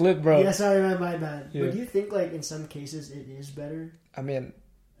got it flipped, bro. Yeah, sorry, my bad. Yeah. But do you think, like, in some cases it is better? I mean,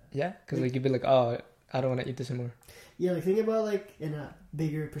 yeah, because like you'd be like, oh, I don't want to eat this anymore. Yeah, like think about like in a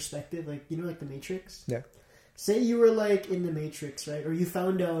bigger perspective, like you know, like the Matrix. Yeah. Say you were like in the Matrix, right? Or you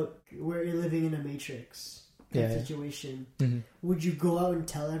found out where you're living in a Matrix situation. Mm-hmm. Would you go out and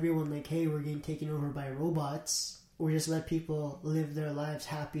tell everyone like, "Hey, we're getting taken over by robots," or just let people live their lives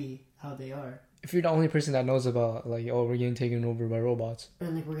happy how they are? If you're the only person that knows about like, oh, we're getting taken over by robots,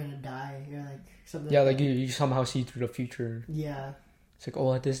 and like we're gonna die, or like something. Yeah, like you somehow see through the future. Yeah. It's like,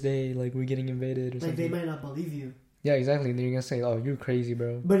 oh, at this day, like we're getting invaded or like something. they might not believe you. Yeah, exactly. They're gonna say, "Oh, you're crazy,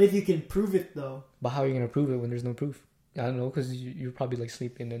 bro." But if you can prove it, though. But how are you gonna prove it when there's no proof? I don't know, because you're probably like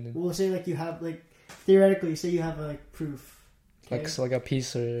sleeping and then. Well, say like you have like theoretically, say you have like proof. Okay? Like so like a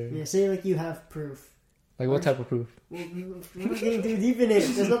piece or. Yeah, say like you have proof, Like what type of proof? Well, we're not getting too deep in it.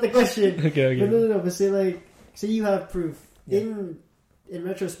 That's not the question. Okay. No. But say you have proof. Yeah. In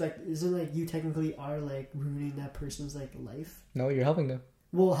retrospect, isn't like you technically are like ruining that person's like life? No, you're helping them.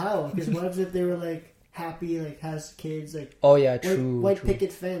 Well, how? Because what if they were like happy, like has kids, like Oh yeah, true. White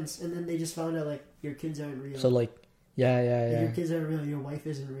picket fence, and then they just found out like your kids aren't real. So like, yeah. Your kids aren't real. Your wife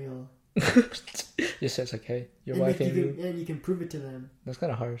isn't real. Just says like, hey, your and wife like, ain't real. and you can prove it to them. That's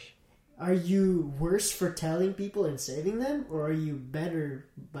kind of harsh. Are you worse for telling people and saving them, or are you better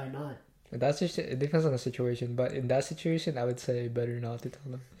by not? That's just, it depends on the situation, but in that situation, I would say better not to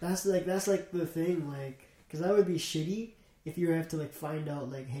tell them. That's like the thing, like, because that would be shitty if you have to like find out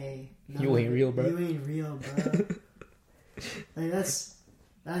like, hey, you ain't real, bro. You ain't real, bro. Like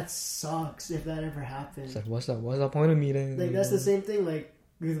that sucks if that ever happens. It's like, what's the point of me then? Like that's the same thing, like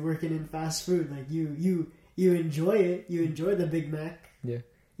with working in fast food. Like you enjoy it, you enjoy the Big Mac. Yeah.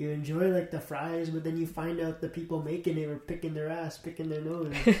 You enjoy like the fries, but then you find out the people making it were picking their ass, picking their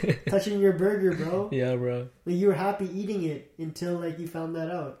nose, touching your burger, bro. Yeah, bro. Like you were happy eating it until like you found that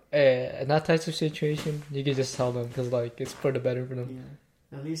out. In that type of situation, you can just tell them because like it's for the better for them.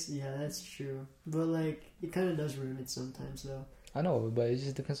 Yeah, at least that's true. But like it kind of does ruin it sometimes, though. I know, but it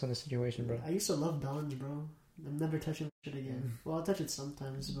just depends on the situation, bro. I used to love Don's, bro. I'm never touching shit again. Well, I'll touch it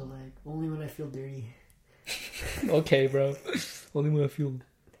sometimes, but like only when I feel dirty. Okay, bro. Only when I feel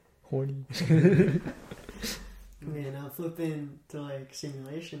horny. Okay, now flipping to like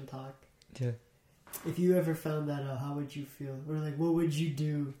simulation talk. Yeah. If you ever found that out, how would you feel? Or like, what would you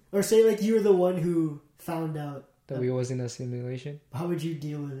do? Or say like you were the one who found out that we was in a simulation. How would you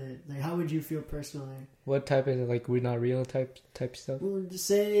deal with it? Like, how would you feel personally? What type is it? Like we're not real type stuff? Well,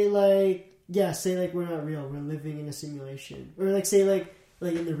 say like we're not real. We're living in a simulation. Or like say like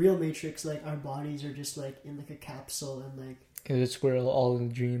in the real Matrix, like our bodies are just like in like a capsule and like. It's we're all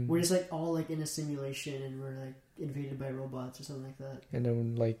in a dream. We're just like all like in a simulation and we're like invaded by robots or something like that. And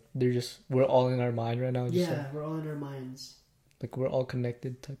then like we're all in our mind right now. Just like, we're all in our minds. Like we're all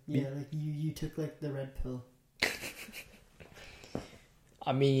connected type. Yeah, like you took like the red pill.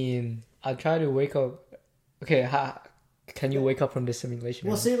 I mean, I try to wake up. Okay, can you wake up from this simulation?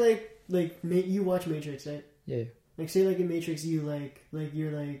 Well, say you watch Matrix, right? Yeah. Like say like in Matrix, you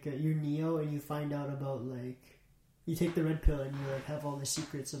you're Neo and you find out about like. You take the red pill and you like have all the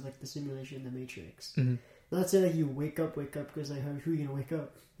secrets of like the simulation in the Matrix. Mm-hmm. Not say like you wake up because like who are you gonna wake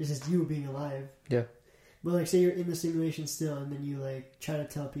up? It's just you being alive. Yeah. But like say you're in the simulation still and then you like try to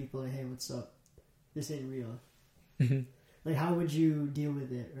tell people like, hey, what's up? This ain't real. Mm-hmm. Like how would you deal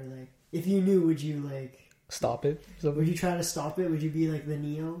with it? Or like if you knew, would you like stop it? Would you try to stop it? Would you be like the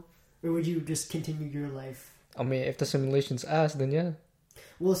Neo? Or would you just continue your life? I mean, if the simulation's ass, then yeah.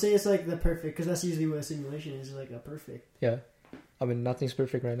 We'll say it's like the perfect, because that's usually what a simulation is, like a perfect. Yeah. I mean, nothing's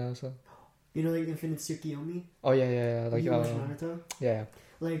perfect right now, so. You know, like Infinite Tsukiyomi? Oh, yeah. Like, you watch Naruto? Yeah.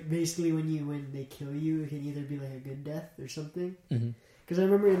 Like, basically, when they kill you, it can either be like a good death or something. Mm-hmm. Because I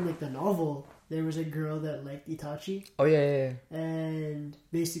remember in like the novel, there was a girl that liked Itachi. Oh, yeah. And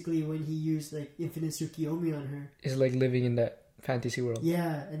basically, when he used like Infinite Tsukiyomi on her. It's like living in that fantasy world.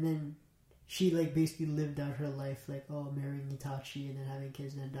 Yeah, and then. She like basically lived out her life like marrying Itachi and then having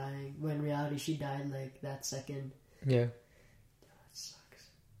kids and then dying. When in reality she died like that second. Yeah. That sucks.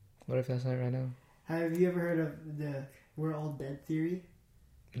 What if that's not right now? Have you ever heard of the "we're all dead" theory?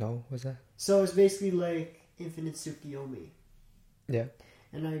 No, what's that? So it's basically like Infinite Tsukiyomi. Yeah.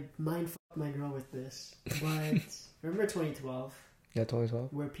 And I mindfucked my girl with this, but remember 2012? Yeah,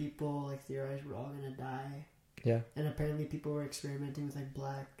 2012. Where people like theorized we're all gonna die. Yeah. And apparently people were experimenting with like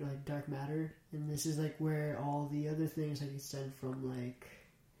dark matter, and this is like where all the other things like it stemmed from like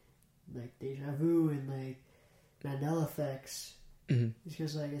deja vu and like Mandela effects. Mm-hmm. It's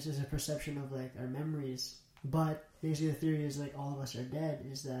because like it's just a perception of like our memories. But basically the theory is like all of us are dead.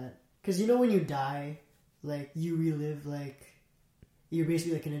 Is that because you know when you die, like you relive like you're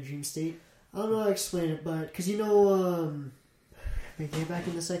basically like in a dream state. I don't know how to explain it, but because you know we get back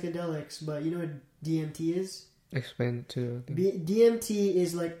into psychedelics, but you know what DMT is? Explain to DMT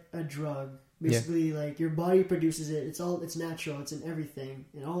is like a drug. Basically, like your body produces it. It's natural. It's in everything,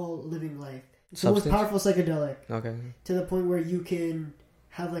 in all living life. It's the most powerful psychedelic. Okay. To the point where you can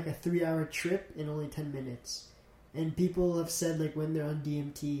have like a 3-hour trip in only 10 minutes. And people have said like when they're on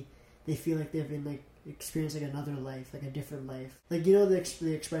DMT, they feel like they've been like experienced like another life, like a different life. Like you know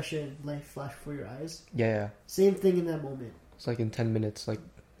the expression "life flash before your eyes." Yeah. Same thing in that moment. It's like in 10 minutes, like.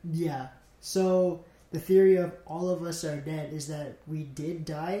 Yeah. So. The theory of all of us are dead is that we did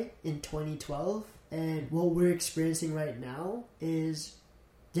die in 2012, and what we're experiencing right now is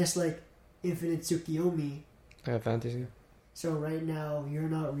just like Infinite Tsukiyomi. Like a fantasy. So right now, you're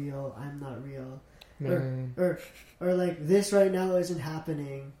not real, I'm not real. or like this right now isn't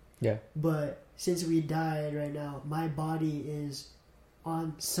happening. Yeah. But since we died right now, my body is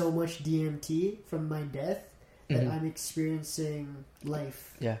on so much DMT from my death that I'm experiencing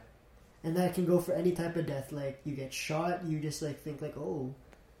life. Yeah. And that can go for any type of death. Like, you get shot, you just, like, think, like, oh.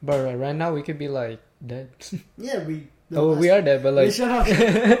 But right now, we could be, like, dead. Yeah, we are dead, but, like... Shut up.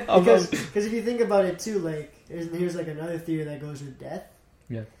 Because if you think about it, too, like, here's, like, another theory that goes with death.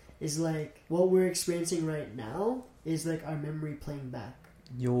 Yeah. Is, like, what we're experiencing right now is, like, our memory playing back.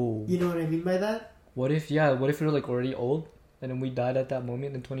 Yo. You know what I mean by that? What if we're, like, already old, and then we died at that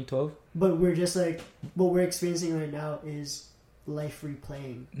moment in 2012? But we're just, like, what we're experiencing right now is... life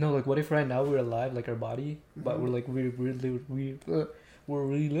replaying. No, like what if right now we're alive, like our body, but we're like we're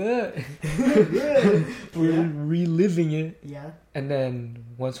reliving it. Yeah. And then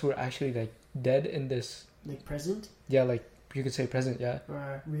once we're actually like dead in this, like present. Yeah, like you could say present. Yeah.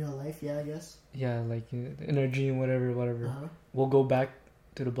 Or real life. Yeah, I guess. Yeah, like in our dream, whatever. We'll go back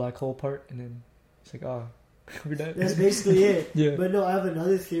to the black hole part, and then it's like, oh, we're dead. That's basically it. Yeah. But no, I have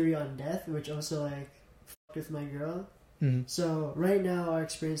another theory on death, which also like fucked with my girl. Mm-hmm. So right now our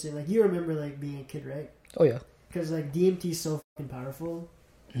experiencing, like, you remember like being a kid, right? Oh yeah. Because like DMT is so fucking powerful.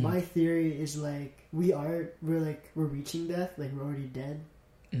 Mm-hmm. My theory is like we're reaching death, like we're already dead.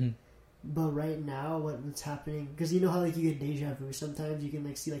 Mm-hmm. But right now, what's happening? Because you know how like you get deja vu. Sometimes you can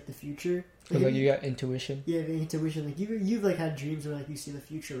like see like the future. Like you got intuition. Yeah, intuition. Like you've like had dreams where like you see the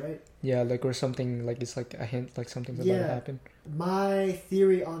future, right? Yeah, like or something like it's like a hint, like something's about to happen. My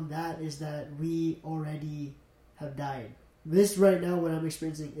theory on that is that we already have died. This right now, what I'm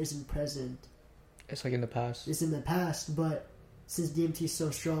experiencing isn't present. It's like in the past. It's in the past, but since DMT is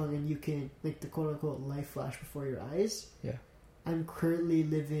so strong and you can like the quote unquote life flash before your eyes. Yeah. I'm currently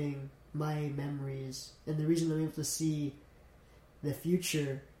living my memories, and the reason I'm able to see the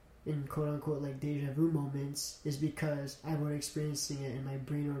future in quote unquote like deja vu moments is because I'm already experiencing it and my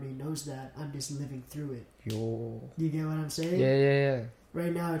brain already knows that. I'm just living through it. Yo. You get what I'm saying? Yeah.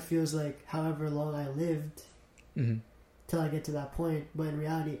 Right now it feels like however long I lived till I get to that point, but in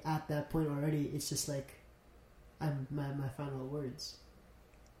reality at that point already it's just like I'm my final words.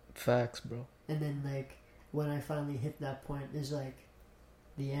 Facts, bro. And then like when I finally hit that point is like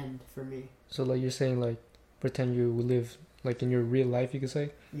the end for me. So like you're saying like pretend you live like in your real life, you could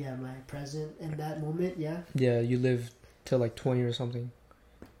say? Yeah, my present in that moment, yeah. Yeah, you live till like 20 or something.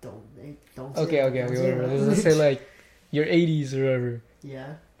 Don't Okay, whatever. Let's say like your 80s or whatever.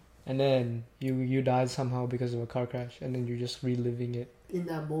 Yeah. And then you died somehow because of a car crash, and then you're just reliving it. In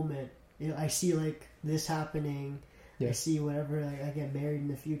that moment, you know, I see like this happening. Yeah. I see whatever, like I get married in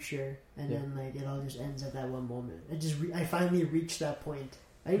the future, and then like it all just ends at that one moment. I finally reached that point.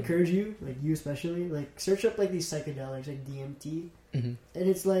 I encourage you, like you especially, like search up like these psychedelics, like DMT, and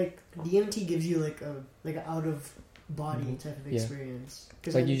it's like DMT gives you like an out of body type of experience.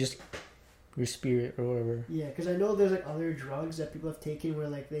 It's like you just your spirit or whatever. Yeah, because I know there's like other drugs that people have taken where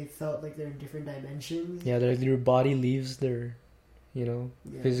like they felt like they're in different dimensions. Yeah, your body leaves their,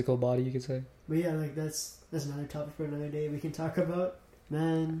 physical body, you could say. But yeah, like that's another topic for another day we can talk about.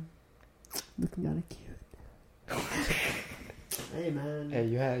 Man, looking kind of cute. Hey man. Hey,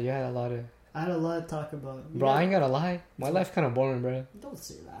 you had a lot of. I had a lot to talk about. Bro, I ain't gonna lie. My life kind of boring, bro. Don't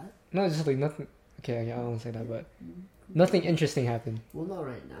say that. No, just like nothing. Okay, I won't say that, but nothing interesting happened. Well, not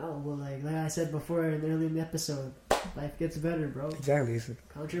right now. Well, like I said before earlier in the episode, life gets better, bro. Exactly.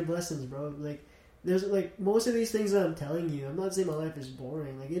 Count your blessings, bro. Like, there's like most of these things that I'm telling you. I'm not saying my life is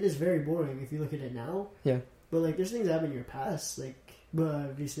boring. Like, it is very boring if you look at it now. Yeah. But like, there's things that happen in your past. Like, but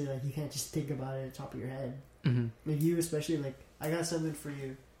obviously, like you can't just think about it at the top of your head. Mm-hmm. Like you, especially, like I got something for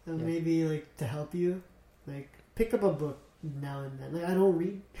you. And maybe like to help you, like pick up a book now and then. Like I don't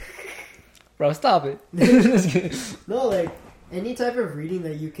read. Bro, stop it. No, like any type of reading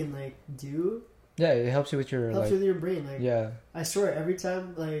that you can like do. Yeah, it helps you with your with your brain. Like yeah, I swear every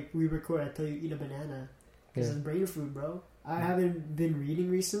time like we record, I tell you eat a banana because it's brain food, bro. I haven't been reading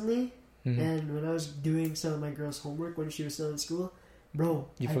recently, and when I was doing some of my girl's homework when she was still in school, bro,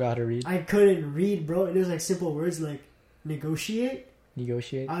 you forgot how to read. I couldn't read, bro. It was like simple words like negotiate.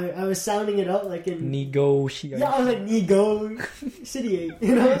 I was sounding it out like in negotiate. Yeah, I was like negotiate.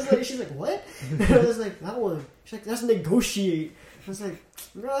 And I was like, she's like, what? And I was like, that one. She's like, that's negotiate. I was like,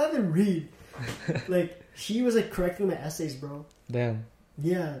 bro, I haven't read. Like she was like correcting my essays, bro. Damn.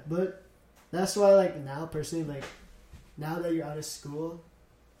 Yeah, but that's why like now personally, like now that you're out of school,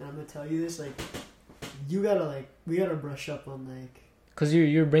 and I'm gonna tell you this, like we gotta brush up on like. Cause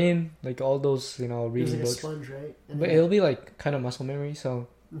your brain, like all those, reading like books. A sponge, right? But it'll be like kind of muscle memory, so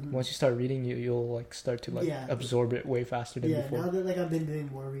Once you start reading, you'll like start to like absorb it way faster than before. Now that like I've been doing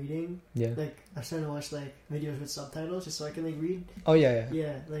more reading, yeah, like I'm starting to watch like videos with subtitles just so I can like read. Oh yeah.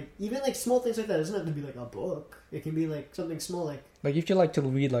 Yeah, like even like small things like that. It doesn't have to be like a book. It can be like something small, like if you like to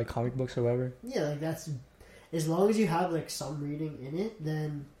read like comic books or whatever. Yeah, like that's as long as you have like some reading in it,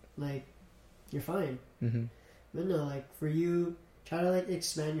 then like you're fine. But no, like for you, try to like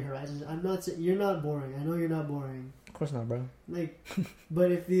expand your horizons. You're not boring. I know you're not boring. Of course not, bro. Like,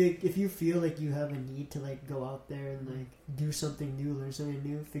 but if you feel like you have a need to like go out there and like do something new, learn something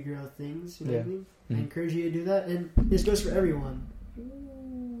new, figure out things, you know what I mean? I encourage you to do that, and this goes for everyone.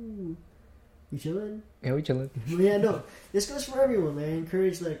 Ooh. You chilling? Yeah, we chilling. Yeah, no, this goes for everyone. I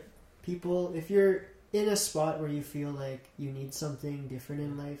encourage like people, if you're in a spot where you feel like you need something different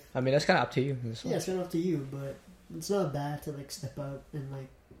in life. I mean, that's kind of up to you. Yeah, it's kind of up to you, but it's not bad to like step out and like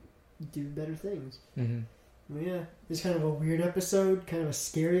do better things. Well, yeah, it's kind of a weird episode, kind of a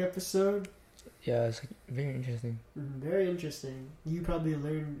scary episode. Yeah, it's like very interesting. Very interesting. You probably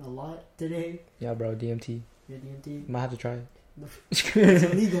learned a lot today. Yeah, bro, DMT. Yeah, DMT. Might have to try it. It's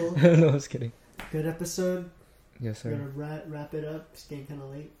illegal. No, I was kidding. Good episode. Yes, sir. We're gonna wrap it up. It's getting kind of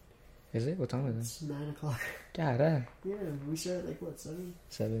late. Is it? What time is it? It's 9 o'clock. God damn. Yeah, we started like what, 7?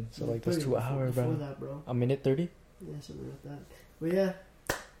 7. So like that's 2 hours, bro. Before that, bro. A minute 30. Yeah, something like that. Well, yeah,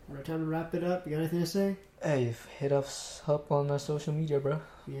 we're time to wrap it up. You got anything to say? Hey, hit us up on our social media, bro.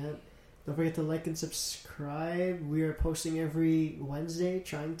 Yeah. Don't forget to like and subscribe. We are posting every Wednesday,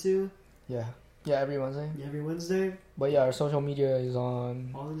 trying to. Yeah. Yeah, every Wednesday. Yeah, every Wednesday. But yeah, our social media is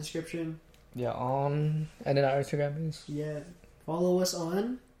on. All in the description. Yeah, on. And then our Instagram is. Yeah. Follow us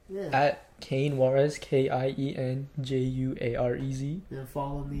on. Yeah. At Kane Juarez, KIENJUAREZ. And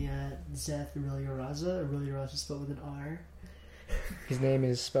follow me at Zeth Aurelia Raza spelled with an R. His name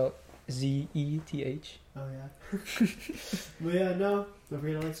is spelled ZETH. Oh yeah. But yeah, no. Don't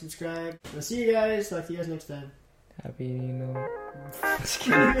forget to like, subscribe. I'll see you guys. Talk to you guys next time. Happy,